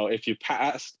that,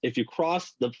 if you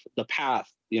cross the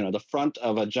path, the front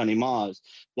of a janimaz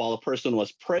while a person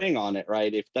was praying on it,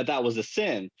 right? If that was a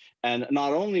sin. And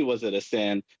not only was it a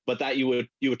sin, but that you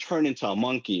would turn into a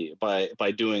monkey by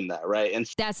doing that, right? And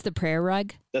that's the prayer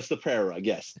rug? That's the prayer rug,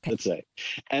 yes. Okay. That's right.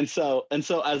 And so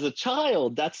as a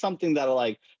child, that's something that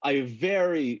like I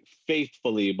very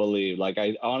faithfully believed. Like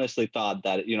I honestly thought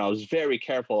that, I was very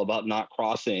careful about not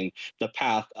crossing the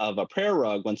path of a prayer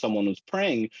rug when someone was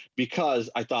praying, because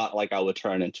I thought like I would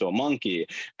turn into a monkey.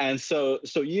 And so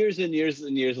years and years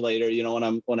and years later,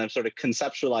 when I'm sort of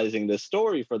conceptualizing this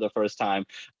story for the first time,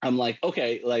 I'm like,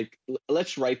 okay, like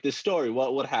let's write this story.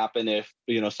 What would happen if,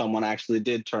 someone actually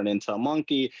did turn into a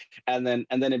monkey? And then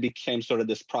it became sort of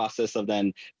this process of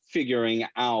then figuring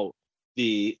out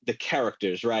the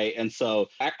characters, right? And so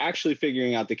actually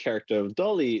figuring out the character of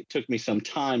Dolly took me some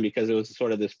time, because it was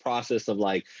sort of this process of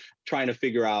like trying to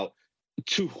figure out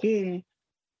to whom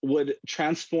would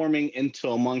transforming into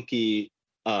a monkey,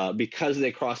 because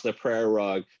they crossed the prayer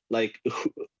rug, like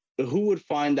who would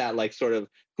find that, like sort of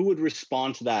who would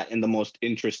respond to that in the most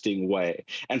interesting way.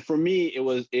 And for me, it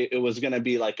was going to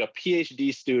be like a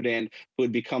PhD student who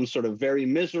would become sort of very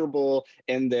miserable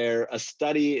in their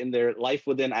study, in their life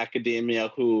within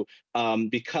academia, who,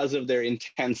 because of their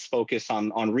intense focus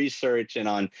on research and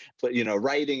on,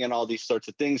 writing and all these sorts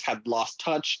of things, had lost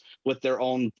touch with their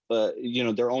own,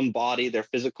 their own body, their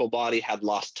physical body had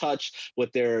lost touch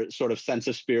with their sort of sense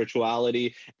of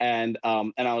spirituality. And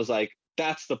I was like,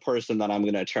 that's the person that I'm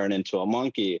going to turn into a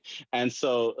monkey. And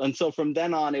so from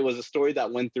then on, it was a story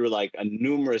that went through like a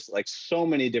numerous, like so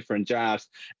many different drafts.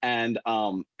 And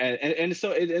so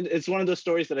it's one of those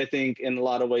stories that I think in a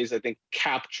lot of ways, I think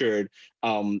captured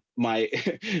my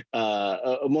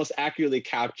most accurately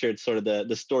captured sort of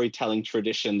the storytelling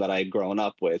tradition that I'd grown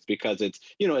up with, because it's,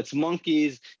 it's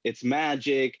monkeys, it's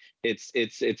magic, it's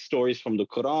stories from the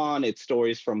Quran, it's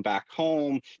stories from back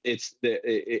home,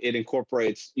 it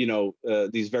incorporates,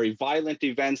 these very violent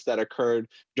events that occurred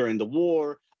during the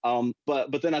war.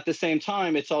 But then at the same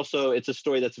time, it's a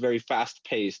story that's very fast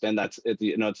paced, and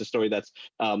it's a story that's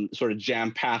sort of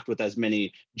jam packed with as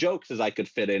many jokes as I could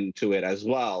fit into it as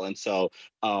well. And so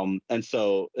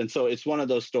it's one of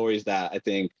those stories that I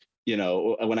think,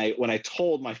 when I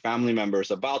told my family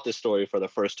members about this story for the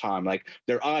first time, like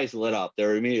their eyes lit up.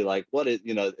 They're immediately like, "What is?"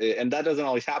 And that doesn't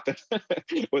always happen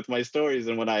with my stories.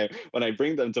 And when I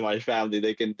bring them to my family,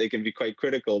 they can be quite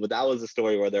critical. But that was a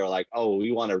story where they're like, "Oh,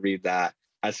 we want to read that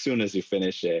as soon as you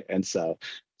finish it." And so,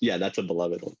 yeah, that's a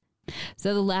beloved one.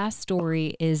 So the last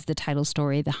story is the title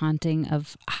story, The Haunting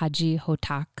of Haji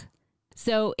Hotak.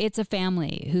 So it's a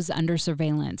family who's under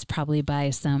surveillance, probably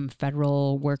by some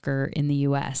federal worker in the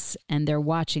U.S., and they're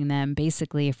watching them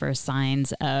basically for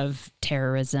signs of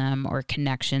terrorism or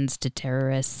connections to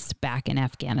terrorists back in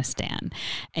Afghanistan.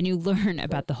 And you learn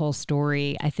about the whole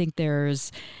story. I think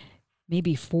there's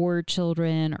maybe 4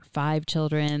 children or 5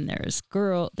 children.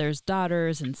 There's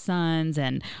daughters and sons,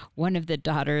 and one of the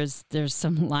daughters, there's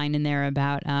some line in there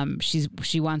about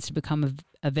she wants to become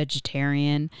a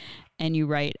vegetarian, and you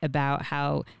write about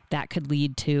how that could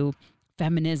lead to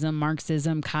feminism,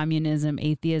 Marxism, communism,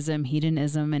 atheism,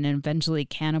 hedonism, and eventually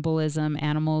cannibalism.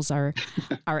 Animals are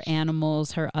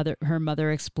animals. Her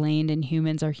mother explained, and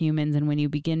humans are humans. And when you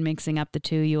begin mixing up the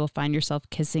two, you will find yourself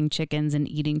kissing chickens and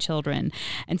eating children.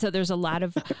 And so there's a lot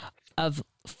of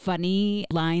funny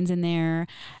lines in there.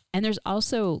 And there's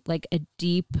also like a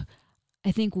deep,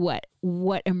 I think what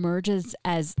emerges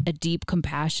as a deep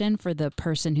compassion for the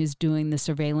person who's doing the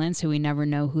surveillance, who we never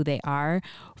know who they are,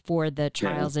 for the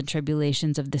trials and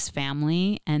tribulations of this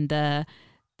family. And the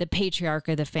patriarch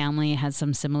of the family has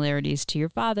some similarities to your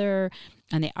father,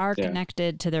 and they are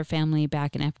connected to their family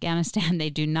back in Afghanistan.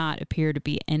 They do not appear to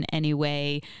be in any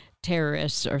way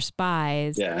terrorists or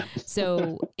spies. Yeah.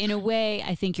 So in a way,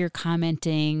 I think you're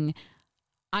commenting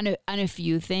on a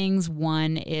few things.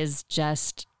 One is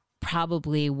just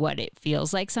probably what it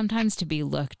feels like sometimes to be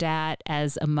looked at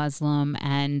as a Muslim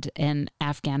and an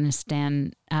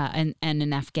Afghanistan and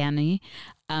an Afghani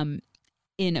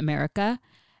in America.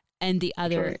 And the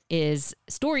other is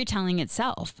storytelling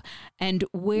itself. And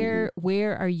where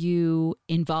are you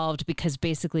involved? Because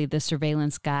basically the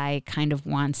surveillance guy kind of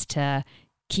wants to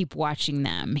keep watching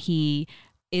them. He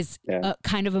is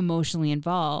kind of emotionally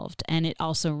involved. And it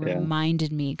also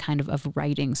reminded me kind of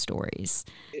writing stories.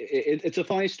 It's a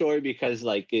funny story because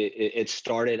like it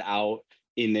started out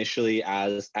initially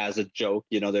as a joke.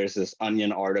 There's this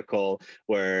Onion article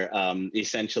where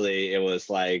essentially it was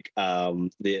like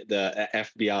the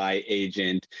FBI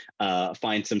agent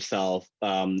finds himself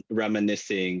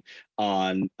reminiscing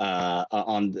on the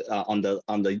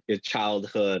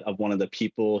childhood of one of the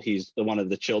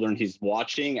children he's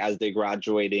watching as they're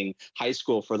graduating high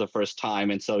school for the first time.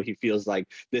 And so he feels like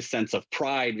this sense of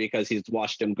pride because he's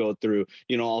watched him go through,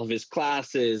 all of his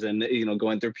classes and,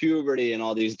 going through puberty and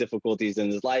all these difficulties in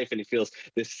his life. And he feels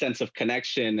this sense of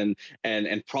connection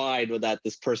and pride with that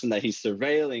this person that he's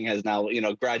surveilling has now,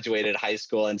 graduated high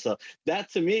school. And so that,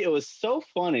 to me, it was so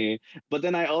funny. But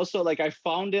then I also I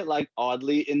found it like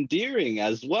oddly endearing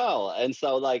as well. And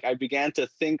so like I began to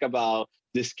think about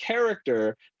this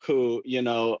character who,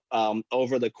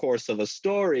 over the course of a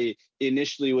story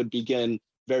initially would begin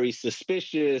very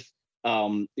suspicious,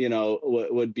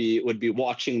 would be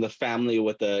watching the family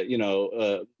with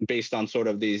based on sort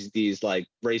of these like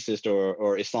racist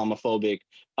or Islamophobic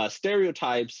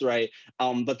stereotypes, right?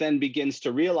 But then begins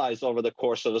to realize over the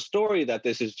course of the story that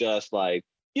this is just like,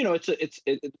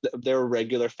 they're a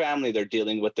regular family. They're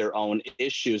dealing with their own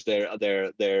issues. They have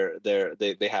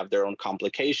their own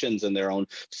complications and their own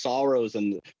sorrows,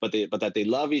 but that they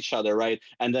love each other, right?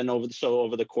 And then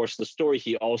over the course of the story,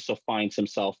 he also finds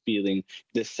himself feeling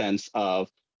this sense of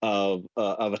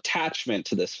attachment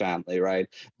to this family, right?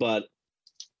 But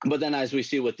then, as we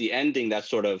see with the ending,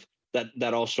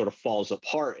 that all sort of falls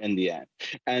apart in the end.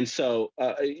 And so,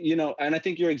 and I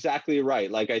think you're exactly right.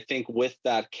 Like, I think with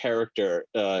that character,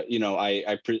 I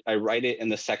write it in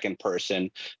the second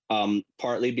person,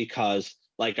 partly because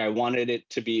like I wanted it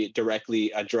to be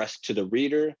directly addressed to the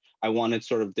reader. I wanted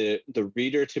sort of the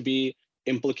reader to be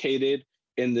implicated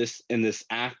in this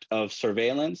act of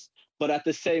surveillance. But at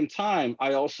the same time,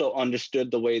 I also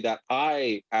understood the way that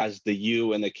I, as the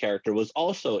you and the character, was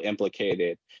also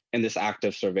implicated in this act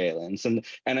of surveillance. And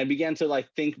I began to like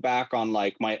think back on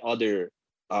like my other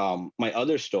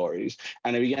stories,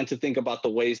 and I began to think about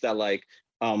the ways that like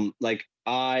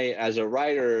I as a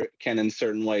writer can in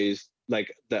certain ways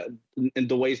like in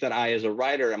the ways that I as a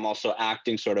writer am also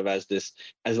acting sort of as this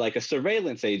as like a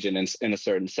surveillance agent in a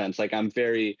certain sense. Like I'm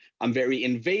very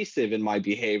invasive in my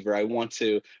behavior. I want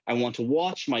to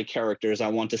watch my characters. I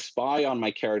want to spy on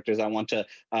my characters. I want to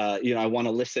I want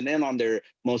to listen in on their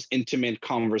most intimate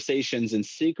conversations and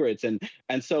secrets. And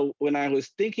so when I was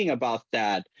thinking about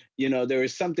that, there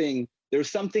was something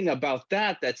about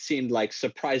that seemed like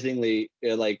surprisingly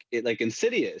like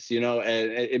insidious,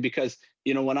 because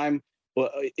when I'm well,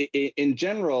 in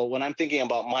general, when I'm thinking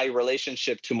about my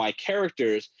relationship to my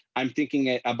characters, I'm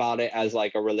thinking about it as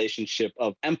like a relationship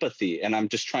of empathy, and I'm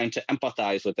just trying to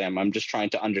empathize with them. I'm just trying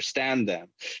to understand them.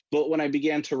 But when I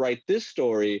began to write this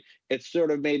story, it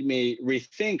sort of made me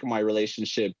rethink my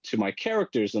relationship to my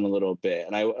characters in a little bit,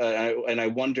 and I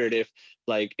wondered if,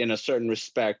 like, in a certain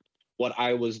respect, what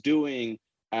I was doing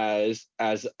as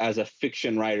a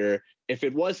fiction writer, if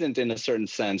it wasn't in a certain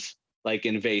sense like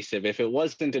invasive, if it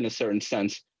wasn't in a certain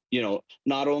sense,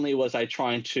 not only was I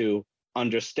trying to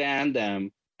understand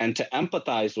them and to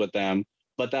empathize with them,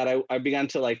 but that I began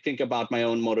to like think about my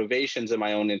own motivations and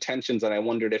my own intentions. And I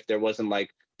wondered if there wasn't like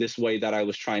this way that I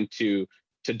was trying to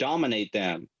dominate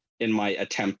them in my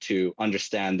attempt to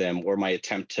understand them or my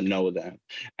attempt to know them.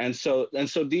 And so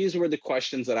these were the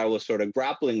questions that I was sort of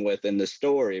grappling with in the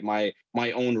story, my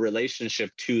own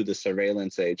relationship to the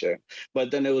surveillance agent.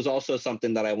 But then it was also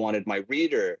something that I wanted my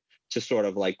reader to sort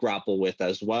of like grapple with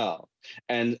as well.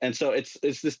 And so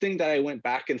it's this thing that I went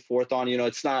back and forth on.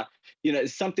 It's not,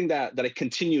 it's something that I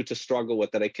continue to struggle with,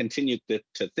 that I continue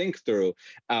to think through.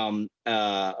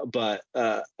 But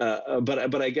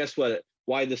I guess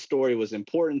why the story was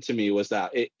important to me was that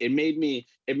it made me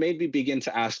begin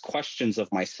to ask questions of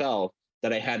myself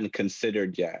that I hadn't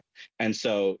considered yet. And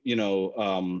so,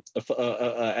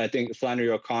 I think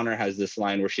Flannery O'Connor has this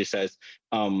line where she says,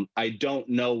 I don't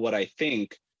know what I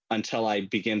think until I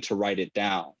begin to write it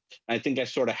down. And I think I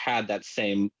sort of had that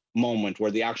same moment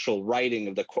where the actual writing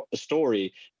of the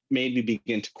story made me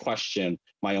begin to question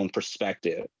my own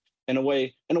perspective in a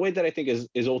way that I think is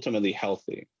ultimately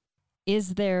healthy.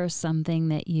 Is there something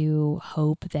that you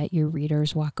hope that your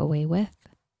readers walk away with?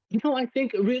 I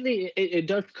think really it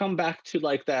does come back to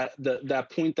like that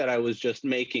point that I was just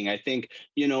making. I think,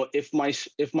 if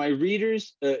my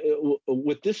readers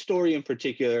with this story in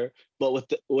particular, but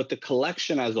with the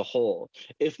collection as a whole,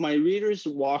 if my readers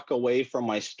walk away from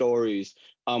my stories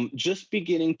just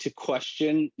beginning to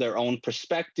question their own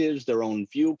perspectives, their own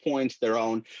viewpoints, their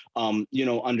own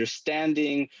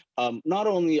understanding, not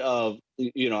only of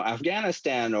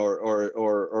Afghanistan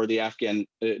or the Afghan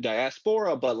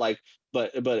diaspora, but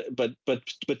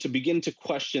to begin to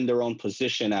question their own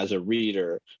position as a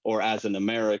reader or as an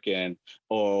American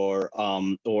or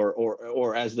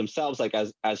as themselves, like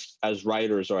as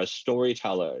writers or as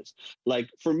storytellers. Like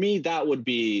for me, I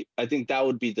think that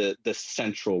would be the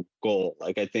central goal.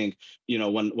 Like I think,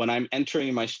 when I'm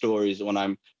entering my stories, when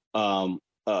I'm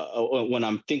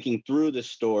thinking through the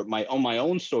story, my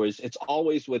own stories, it's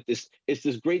always with this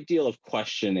great deal of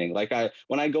questioning. Like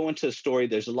when I go into a story,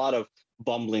 there's a lot of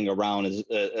bumbling around.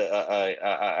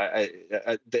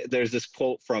 There's this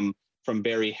quote from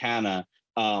Barry Hannah,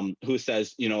 who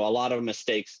says, a lot of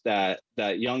mistakes that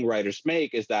young writers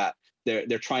make is that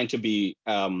they're trying to be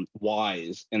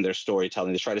wise in their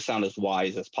storytelling. They try to sound as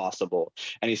wise as possible.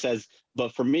 And he says,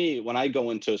 but for me, when I go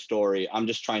into a story, I'm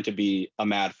just trying to be a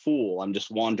mad fool. I'm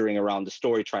just wandering around the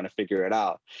story trying to figure it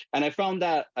out. And I found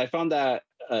that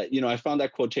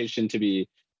quotation to be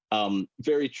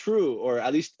very true, or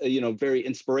at least very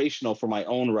inspirational for my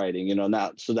own writing.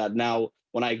 Now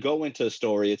when I go into a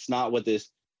story, it's not with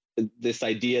this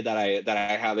idea that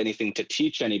I have anything to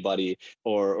teach anybody,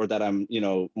 or that I'm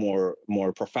more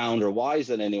profound or wise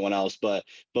than anyone else. But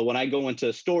when I go into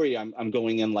a story, I'm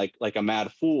going in like a mad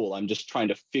fool. I'm just trying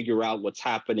to figure out what's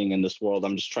happening in this world.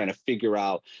 I'm just trying to figure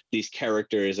out these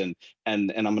characters, and I'm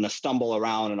going to stumble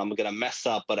around and I'm going to mess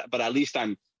up. But at least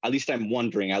I'm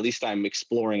wondering, at least I'm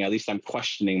exploring, at least I'm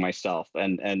questioning myself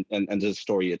and the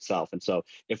story itself. And so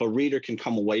if a reader can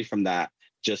come away from that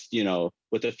just,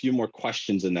 with a few more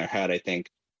questions in their head, I think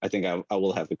I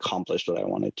will have accomplished what I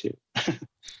wanted to.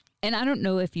 And I don't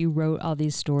know if you wrote all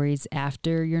these stories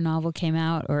after your novel came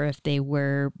out, or if they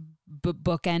were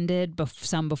bookended,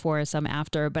 some before, some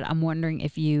after. But I'm wondering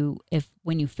if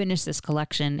when you finish this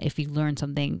collection, if you learned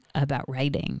something about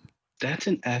writing. That's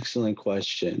an excellent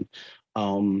question.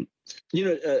 um,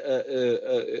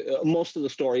 most of the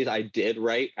stories I did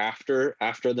write after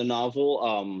the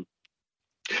novel.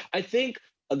 I think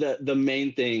the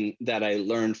main thing that I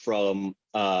learned from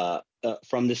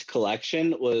this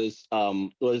collection was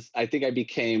I think I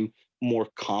became more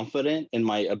confident in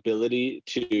my ability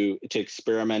to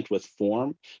experiment with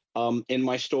form in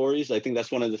my stories. I think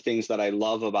that's one of the things that I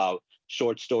love about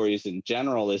short stories in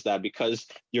general, is that because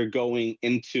you're going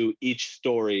into each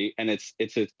story and it's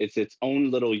its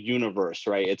own little universe,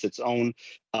 right?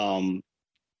 Um,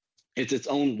 it's its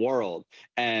own world,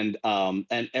 and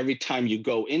every time you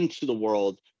go into the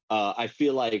world, I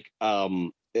feel like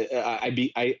I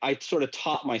sort of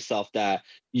taught myself that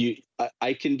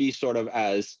I can be sort of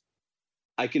as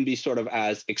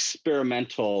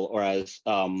experimental, or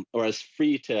as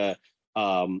free to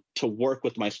work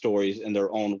with my stories in their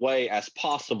own way as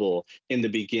possible in the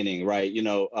beginning, right?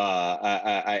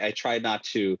 I try not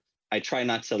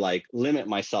to like limit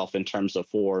myself in terms of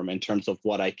form, in terms of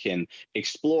what I can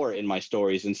explore in my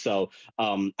stories. And so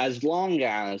as long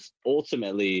as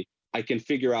ultimately I can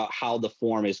figure out how the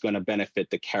form is going to benefit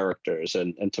the characters,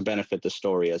 and to benefit the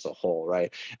story as a whole,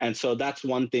 right? And so that's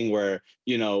one thing where,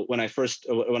 when I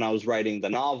was writing the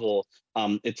novel,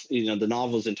 it's, the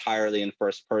novel is entirely in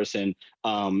first person.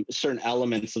 Certain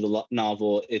elements of the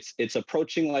novel, it's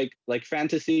approaching like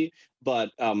fantasy,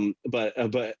 but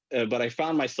I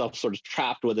found myself sort of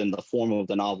trapped within the form of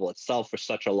the novel itself for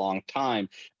such a long time.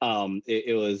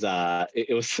 It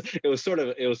was sort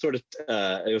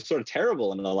of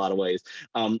terrible in a lot of ways.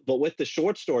 But with the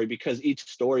short story, because each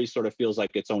story sort of feels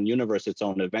like its own universe, its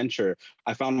own adventure,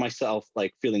 I found myself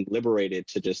like feeling liberated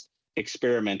to just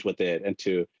experiment with it, and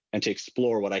to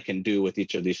explore what I can do with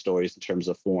each of these stories in terms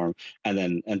of form, and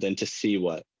then to see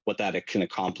what that it can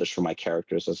accomplish for my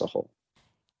characters as a whole.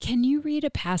 Can you read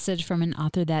a passage from an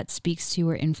author that speaks to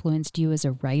or influenced you as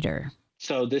a writer?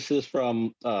 So this is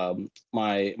from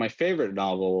my favorite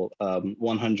novel,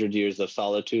 100 Years of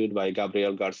Solitude by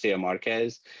Gabriel Garcia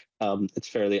Marquez. It's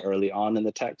fairly early on in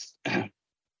the text.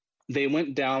 They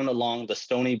went down along the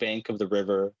stony bank of the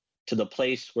river to the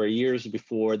place where years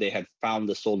before they had found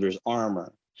the soldier's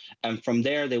armor. And from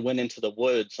there, they went into the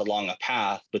woods along a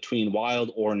path between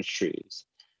wild orange trees.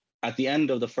 At the end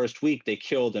of the first week, they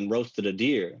killed and roasted a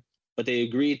deer, but they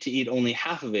agreed to eat only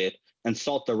half of it and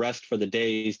salt the rest for the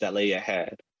days that lay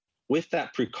ahead. With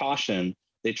that precaution,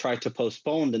 they tried to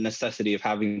postpone the necessity of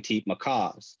having to eat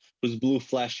macaws, whose blue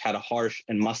flesh had a harsh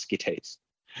and musky taste.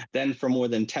 Then, for more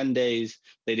than 10 days,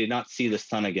 they did not see the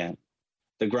sun again.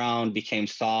 The ground became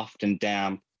soft and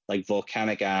damp like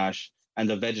volcanic ash, and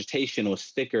the vegetation was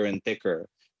thicker and thicker,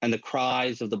 and the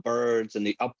cries of the birds and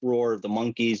the uproar of the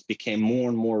monkeys became more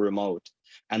and more remote,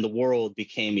 and the world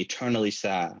became eternally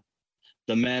sad.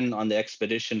 The men on the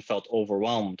expedition felt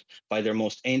overwhelmed by their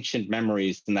most ancient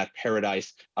memories in that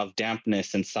paradise of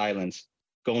dampness and silence,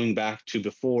 going back to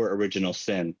before original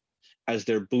sin. As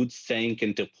their boots sank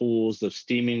into pools of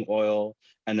steaming oil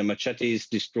and the machetes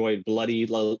destroyed bloody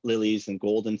lilies and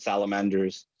golden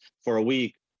salamanders, for a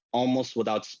week, almost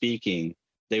without speaking,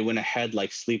 they went ahead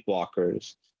like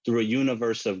sleepwalkers through a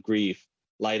universe of grief,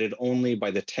 lighted only by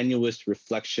the tenuous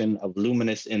reflection of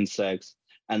luminous insects,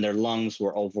 and their lungs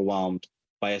were overwhelmed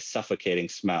by a suffocating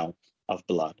smell of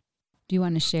blood. Do you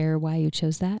want to share why you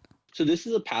chose that? So this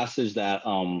is a passage that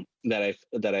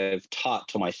I've taught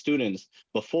to my students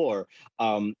before,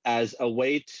 as a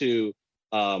way to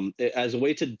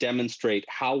demonstrate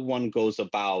how one goes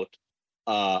about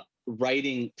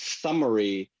writing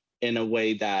summary in a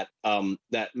way that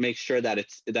makes sure that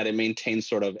it maintains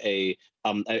sort of a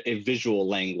visual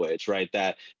language, right?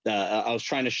 That I was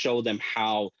trying to show them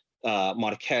how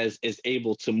Marquez is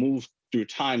able to move through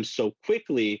time so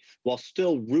quickly while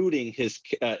still rooting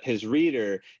his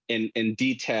reader in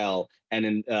detail and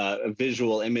in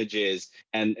visual images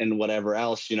and whatever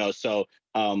else, so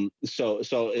one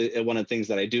of the things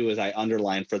that I do is I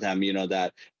underline for them,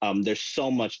 that there's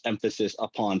so much emphasis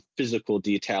upon physical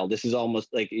detail. This is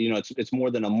almost like, it's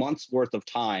more than a month's worth of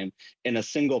time in a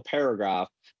single paragraph,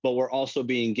 but we're also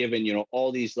being given,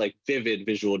 all these like vivid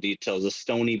visual details: the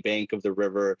stony bank of the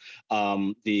river,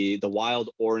 the wild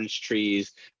orange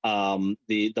trees,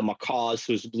 the macaws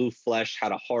whose blue flesh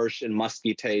had a harsh and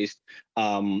musky taste,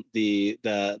 the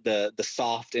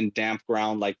soft and damp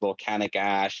ground like volcanic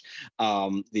ash,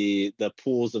 the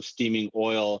pools of steaming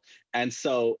oil. And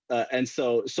so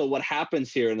what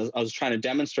happens here, and I was trying to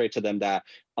demonstrate to them that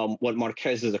what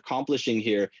Marquez is accomplishing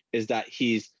here is that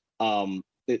he's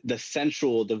the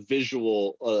central, the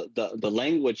visual, the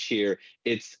language here.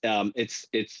 It's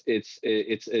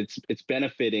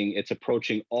benefiting. It's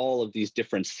approaching all of these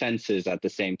different senses at the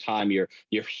same time. You're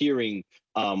hearing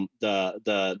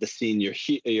the scene,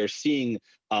 you're seeing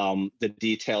the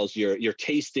details, you're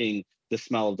tasting the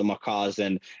smell of the macaws,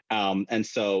 and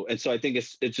so I think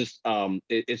it's just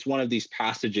it's one of these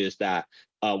passages that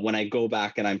when I go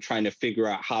back and I'm trying to figure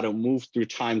out how to move through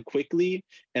time quickly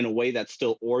in a way that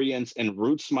still orients and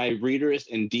roots my readers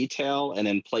in detail and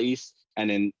in place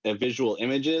and in visual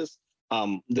images.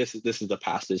 This is the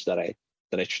passage that I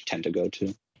tend to go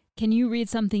to. Can you read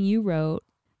something you wrote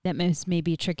that was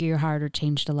maybe tricky or hard or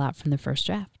changed a lot from the first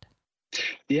draft?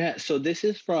 Yeah, so this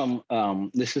is from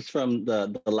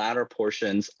the latter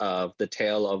portions of the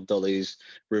tale of Doli's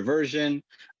reversion.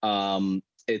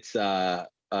 It's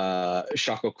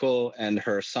Shakoko and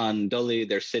her son Doli.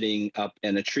 They're sitting up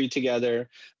in a tree together,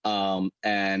 and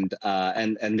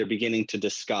they're beginning to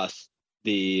discuss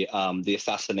the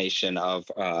assassination of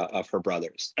her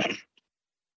brothers.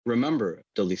 Remember,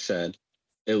 Doli said,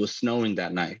 it was snowing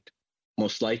that night.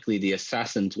 Most likely, the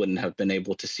assassins wouldn't have been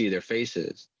able to see their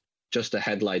faces, just the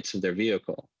headlights of their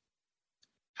vehicle.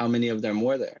 How many of them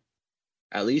were there?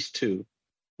 At least two,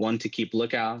 one to keep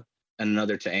lookout and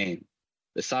another to aim.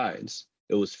 Besides,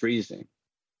 it was freezing.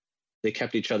 They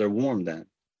kept each other warm then.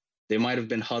 They might have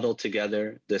been huddled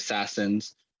together, the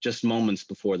assassins, just moments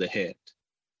before the hit.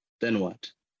 Then what?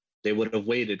 They would have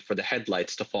waited for the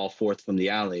headlights to fall forth from the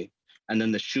alley, and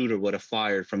then the shooter would have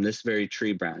fired from this very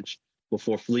tree branch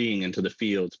before fleeing into the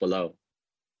fields below.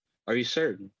 Are you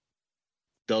certain?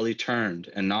 Dully turned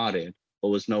and nodded, but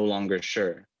was no longer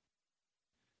sure.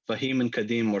 Fahim and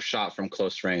Kadim were shot from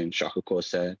close range, Shakuko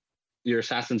said. Your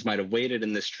assassins might have waited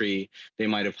in this tree, they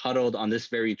might have huddled on this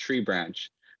very tree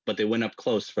branch, but they went up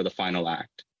close for the final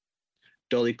act.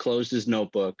 Dully closed his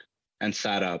notebook and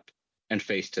sat up and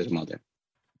faced his mother.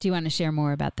 Do you want to share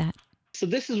more about that? So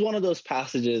this is one of those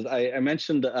passages I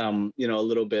mentioned, a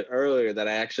little bit earlier that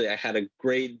I had a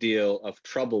great deal of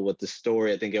trouble with the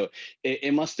story. I think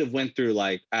it must have went through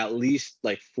like at least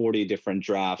like 40 different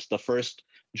drafts. The first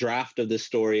draft of this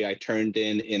story I turned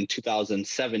in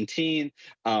 2017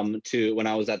 to when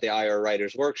I was at the IR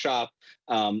Writers Workshop.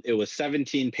 It was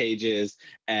 17 pages,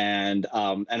 and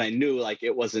I knew like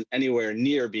it wasn't anywhere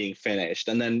near being finished.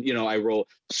 And then I wrote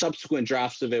subsequent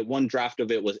drafts of it. One draft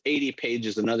of it was 80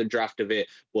 pages. Another draft of it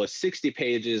was 60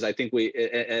 pages. I think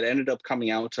it ended up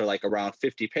coming out to like around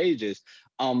 50 pages.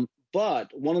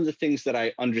 But one of the things that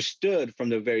I understood from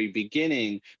the very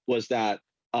beginning was that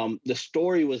the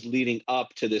story was leading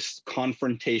up to this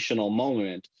confrontational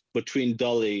moment between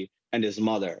Dully and his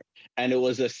mother. And it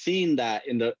was a scene that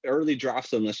in the early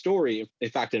drafts of the story, in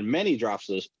fact, in many drafts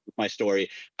of my story,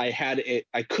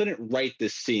 I couldn't write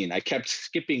this scene. I kept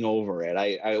skipping over it.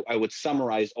 I would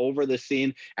summarize over the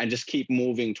scene and just keep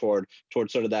moving toward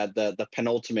sort of that the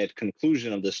penultimate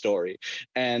conclusion of the story.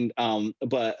 And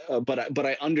but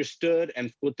I understood,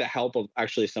 and with the help of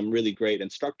actually some really great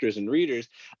instructors and readers,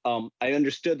 I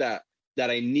understood that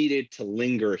I needed to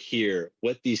linger here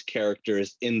with these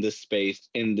characters in this space,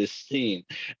 in this scene.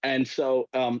 And so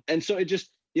it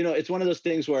just, it's one of those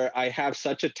things where I have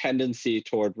such a tendency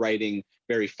toward writing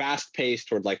very fast paced,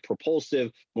 toward like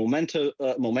propulsive,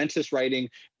 momentous writing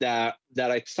that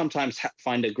I sometimes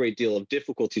find a great deal of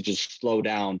difficulty to just slow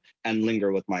down and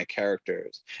linger with my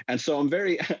characters. And so I'm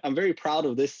very proud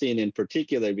of this scene in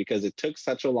particular because it took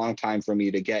such a long time for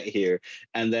me to get here.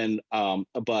 And then,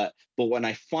 but when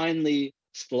I finally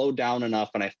slowed down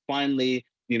enough and I finally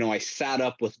I sat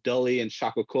up with Dully and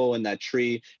Shakoko in that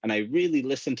tree and I really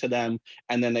listened to them.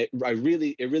 And then it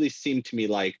really seemed to me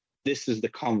like this is the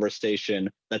conversation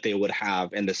that they would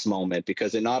have in this moment,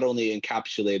 because it not only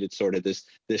encapsulated sort of this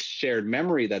shared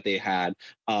memory that they had,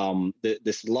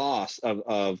 this loss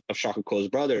of Shakuko's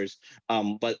brothers,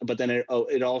 but then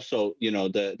it also,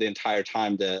 the entire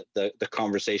time the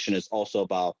conversation is also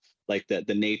about like the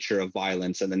nature of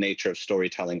violence and the nature of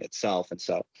storytelling itself. And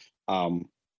so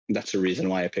that's the reason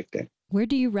why I picked it. Where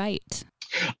do you write?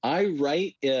 I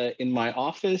write in my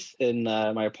office in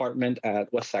my apartment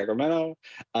at West Sacramento.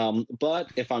 But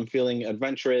if I'm feeling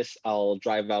adventurous, I'll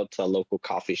drive out to a local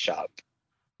coffee shop.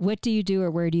 What do you do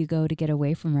or where do you go to get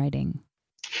away from writing?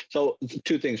 So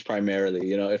two things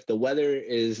primarily, if the weather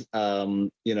is,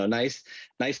 nice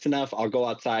enough, I'll go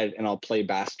outside and I'll play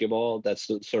basketball. That's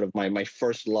sort of my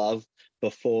first love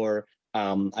before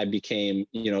I became,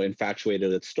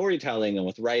 infatuated with storytelling and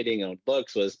with writing and with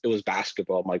books. It was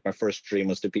basketball. Like my first dream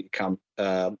was to become,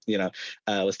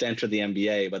 was to enter the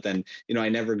NBA. But then, I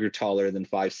never grew taller than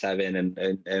 5'7"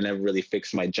 and never really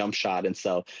fixed my jump shot. And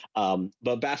so,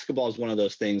 but basketball is one of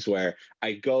those things where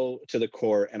I go to the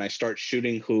court and I start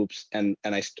shooting hoops and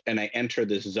I enter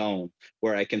this zone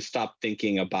where I can stop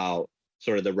thinking about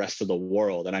sort of the rest of the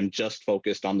world, and I'm just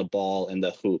focused on the ball and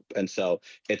the hoop. And so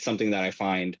it's something that I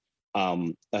find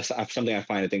I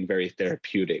think very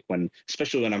therapeutic,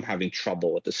 especially when I'm having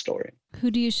trouble with the story.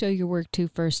 Who do you show your work to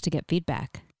first to get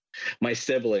feedback? My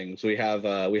siblings. We have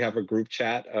a group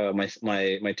chat.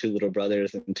 My two little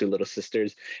brothers and two little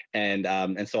sisters, and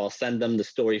so I'll send them the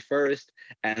story first,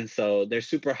 and so they're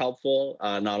super helpful.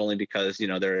 Not only because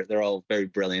they're all very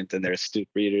brilliant and they're astute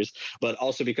readers, but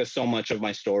also because so much of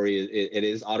my story it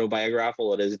is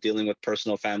autobiographical. It is dealing with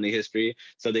personal family history,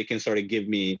 so they can sort of give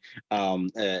me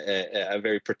a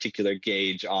very particular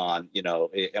gauge on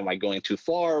am I going too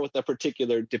far with a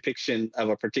particular depiction of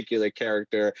a particular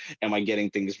character? Am I getting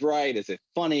things right? Is it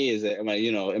funny?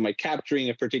 Am I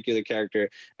capturing a particular character?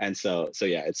 And so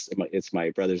yeah, it's my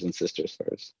brothers and sisters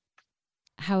first.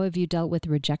 How have you dealt with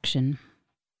rejection?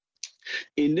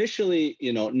 Initially,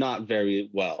 not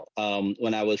very well.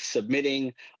 When I was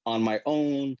submitting on my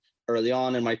own early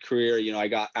on in my career, I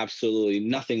got absolutely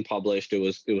nothing published. It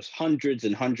was hundreds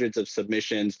and hundreds of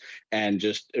submissions and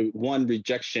just one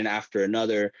rejection after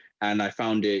another. And I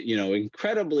found it,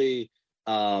 incredibly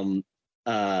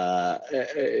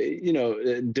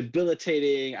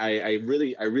debilitating. I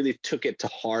really took it to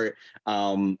heart.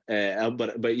 But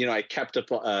I kept up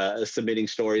submitting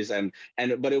stories,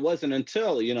 but it wasn't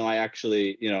until I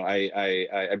actually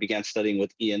I began studying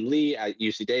with Ian Lee at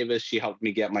UC Davis. She helped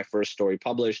me get my first story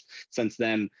published. Since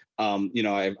then,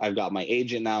 I've got my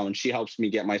agent now, and she helps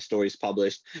me get my stories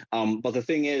published. But the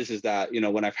thing is that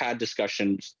when I've had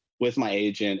discussions with my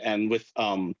agent and with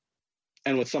some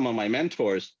of my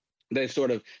mentors,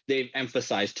 they've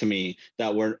emphasized to me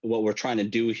that what we're trying to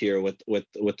do here with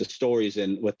the stories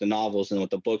and with the novels and with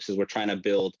the books is we're trying to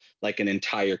build like an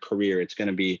entire career. It's going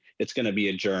to be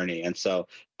a journey. And so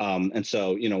when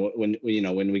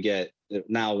we get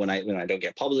now, when I don't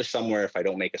get published somewhere, if I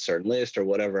don't make a certain list or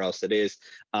whatever else it is,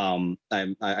 I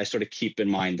sort of keep in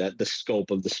mind that the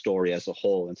scope of the story as a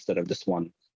whole instead of this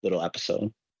one little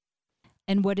episode.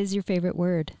 And what is your favorite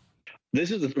word? This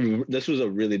was a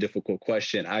really difficult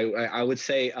question. I would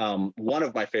say one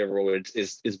of my favorite words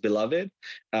is beloved.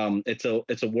 It's a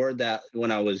word that when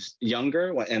I was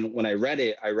younger and when I read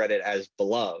it as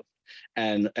beloved,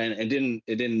 and it didn't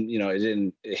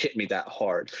hit me that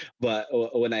hard. But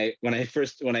when I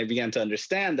began to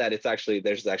understand that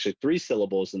there's actually 3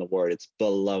 syllables in the word, it's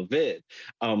beloved.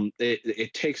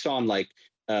 It takes on like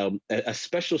a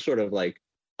special sort of like.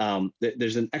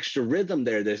 There's an extra rhythm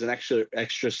there. There's an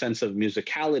extra sense of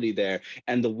musicality there.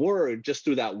 And the word, just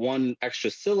through that one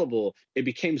extra syllable, it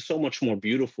became so much more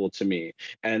beautiful to me.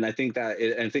 And I think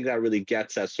that really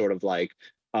gets at sort of like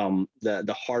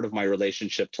the heart of my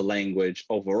relationship to language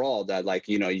overall, that like,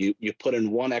 you put in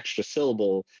one extra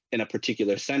syllable in a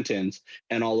particular sentence,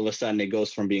 and all of a sudden it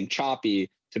goes from being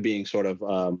choppy to being sort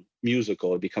of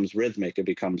musical. It becomes rhythmic. It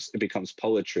becomes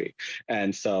poetry.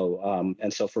 And so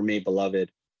for me,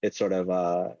 beloved, it sort of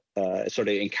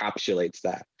encapsulates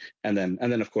that, and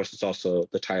then of course it's also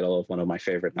the title of one of my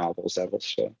favorite novels ever,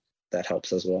 so that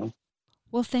helps as well.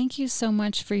 Well, thank you so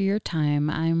much for your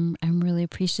time. I'm really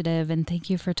appreciative, and thank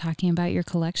you for talking about your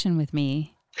collection with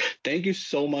me. Thank you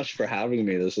so much for having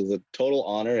me. This was a total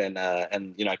honor, and I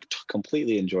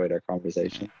completely enjoyed our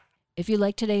conversation. If you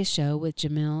like today's show with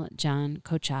Jamil Jan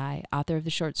Kochai, author of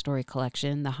the short story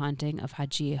collection The Haunting of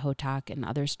Haji Hotak and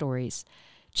Other Stories,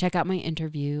 check out my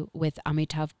interview with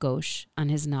Amitav Ghosh on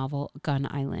his novel Gun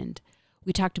Island.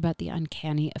 We talked about the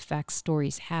uncanny effects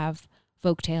stories have,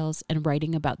 folktales, and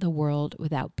writing about the world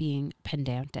without being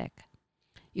pedantic.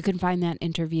 You can find that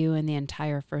interview and the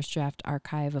entire First Draft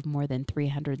archive of more than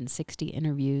 360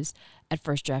 interviews at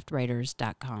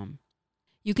firstdraftwriters.com.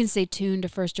 You can stay tuned to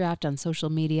First Draft on social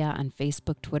media on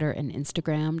Facebook, Twitter, and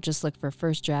Instagram. Just look for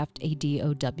First Draft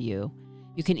ADOW.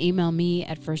 You can email me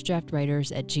at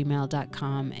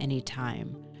firstdraftwriters@gmail.com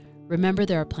anytime. Remember,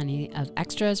 there are plenty of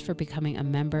extras for becoming a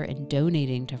member and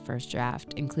donating to First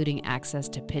Draft, including access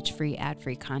to pitch-free,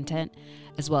 ad-free content,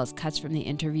 as well as cuts from the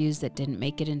interviews that didn't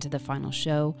make it into the final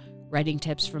show, writing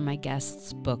tips from my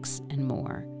guests, books, and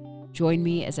more. Join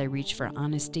me as I reach for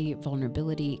honesty,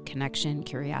 vulnerability, connection,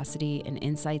 curiosity, and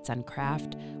insights on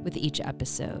craft with each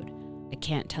episode. I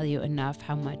can't tell you enough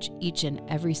how much each and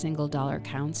every single dollar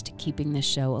counts to keeping this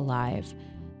show alive.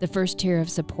 The first tier of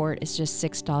support is just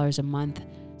 $6 a month,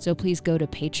 so please go to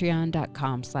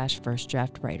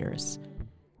patreon.com/firstdraftwriters.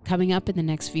 Coming up in the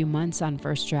next few months on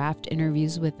First Draft,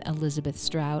 interviews with Elizabeth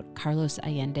Strout, Carlos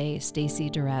Allende, Stacey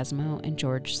Durasmo, and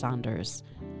George Saunders.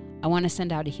 I want to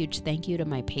send out a huge thank you to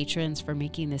my patrons for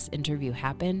making this interview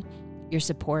happen. Your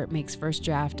support makes First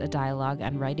Draft a dialogue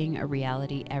on writing a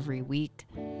reality every week.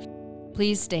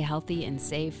 Please stay healthy and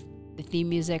safe. The theme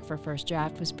music for First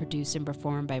Draft was produced and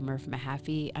performed by Murph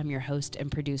Mahaffey. I'm your host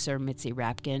and producer, Mitzi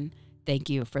Rapkin. Thank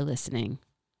you for listening.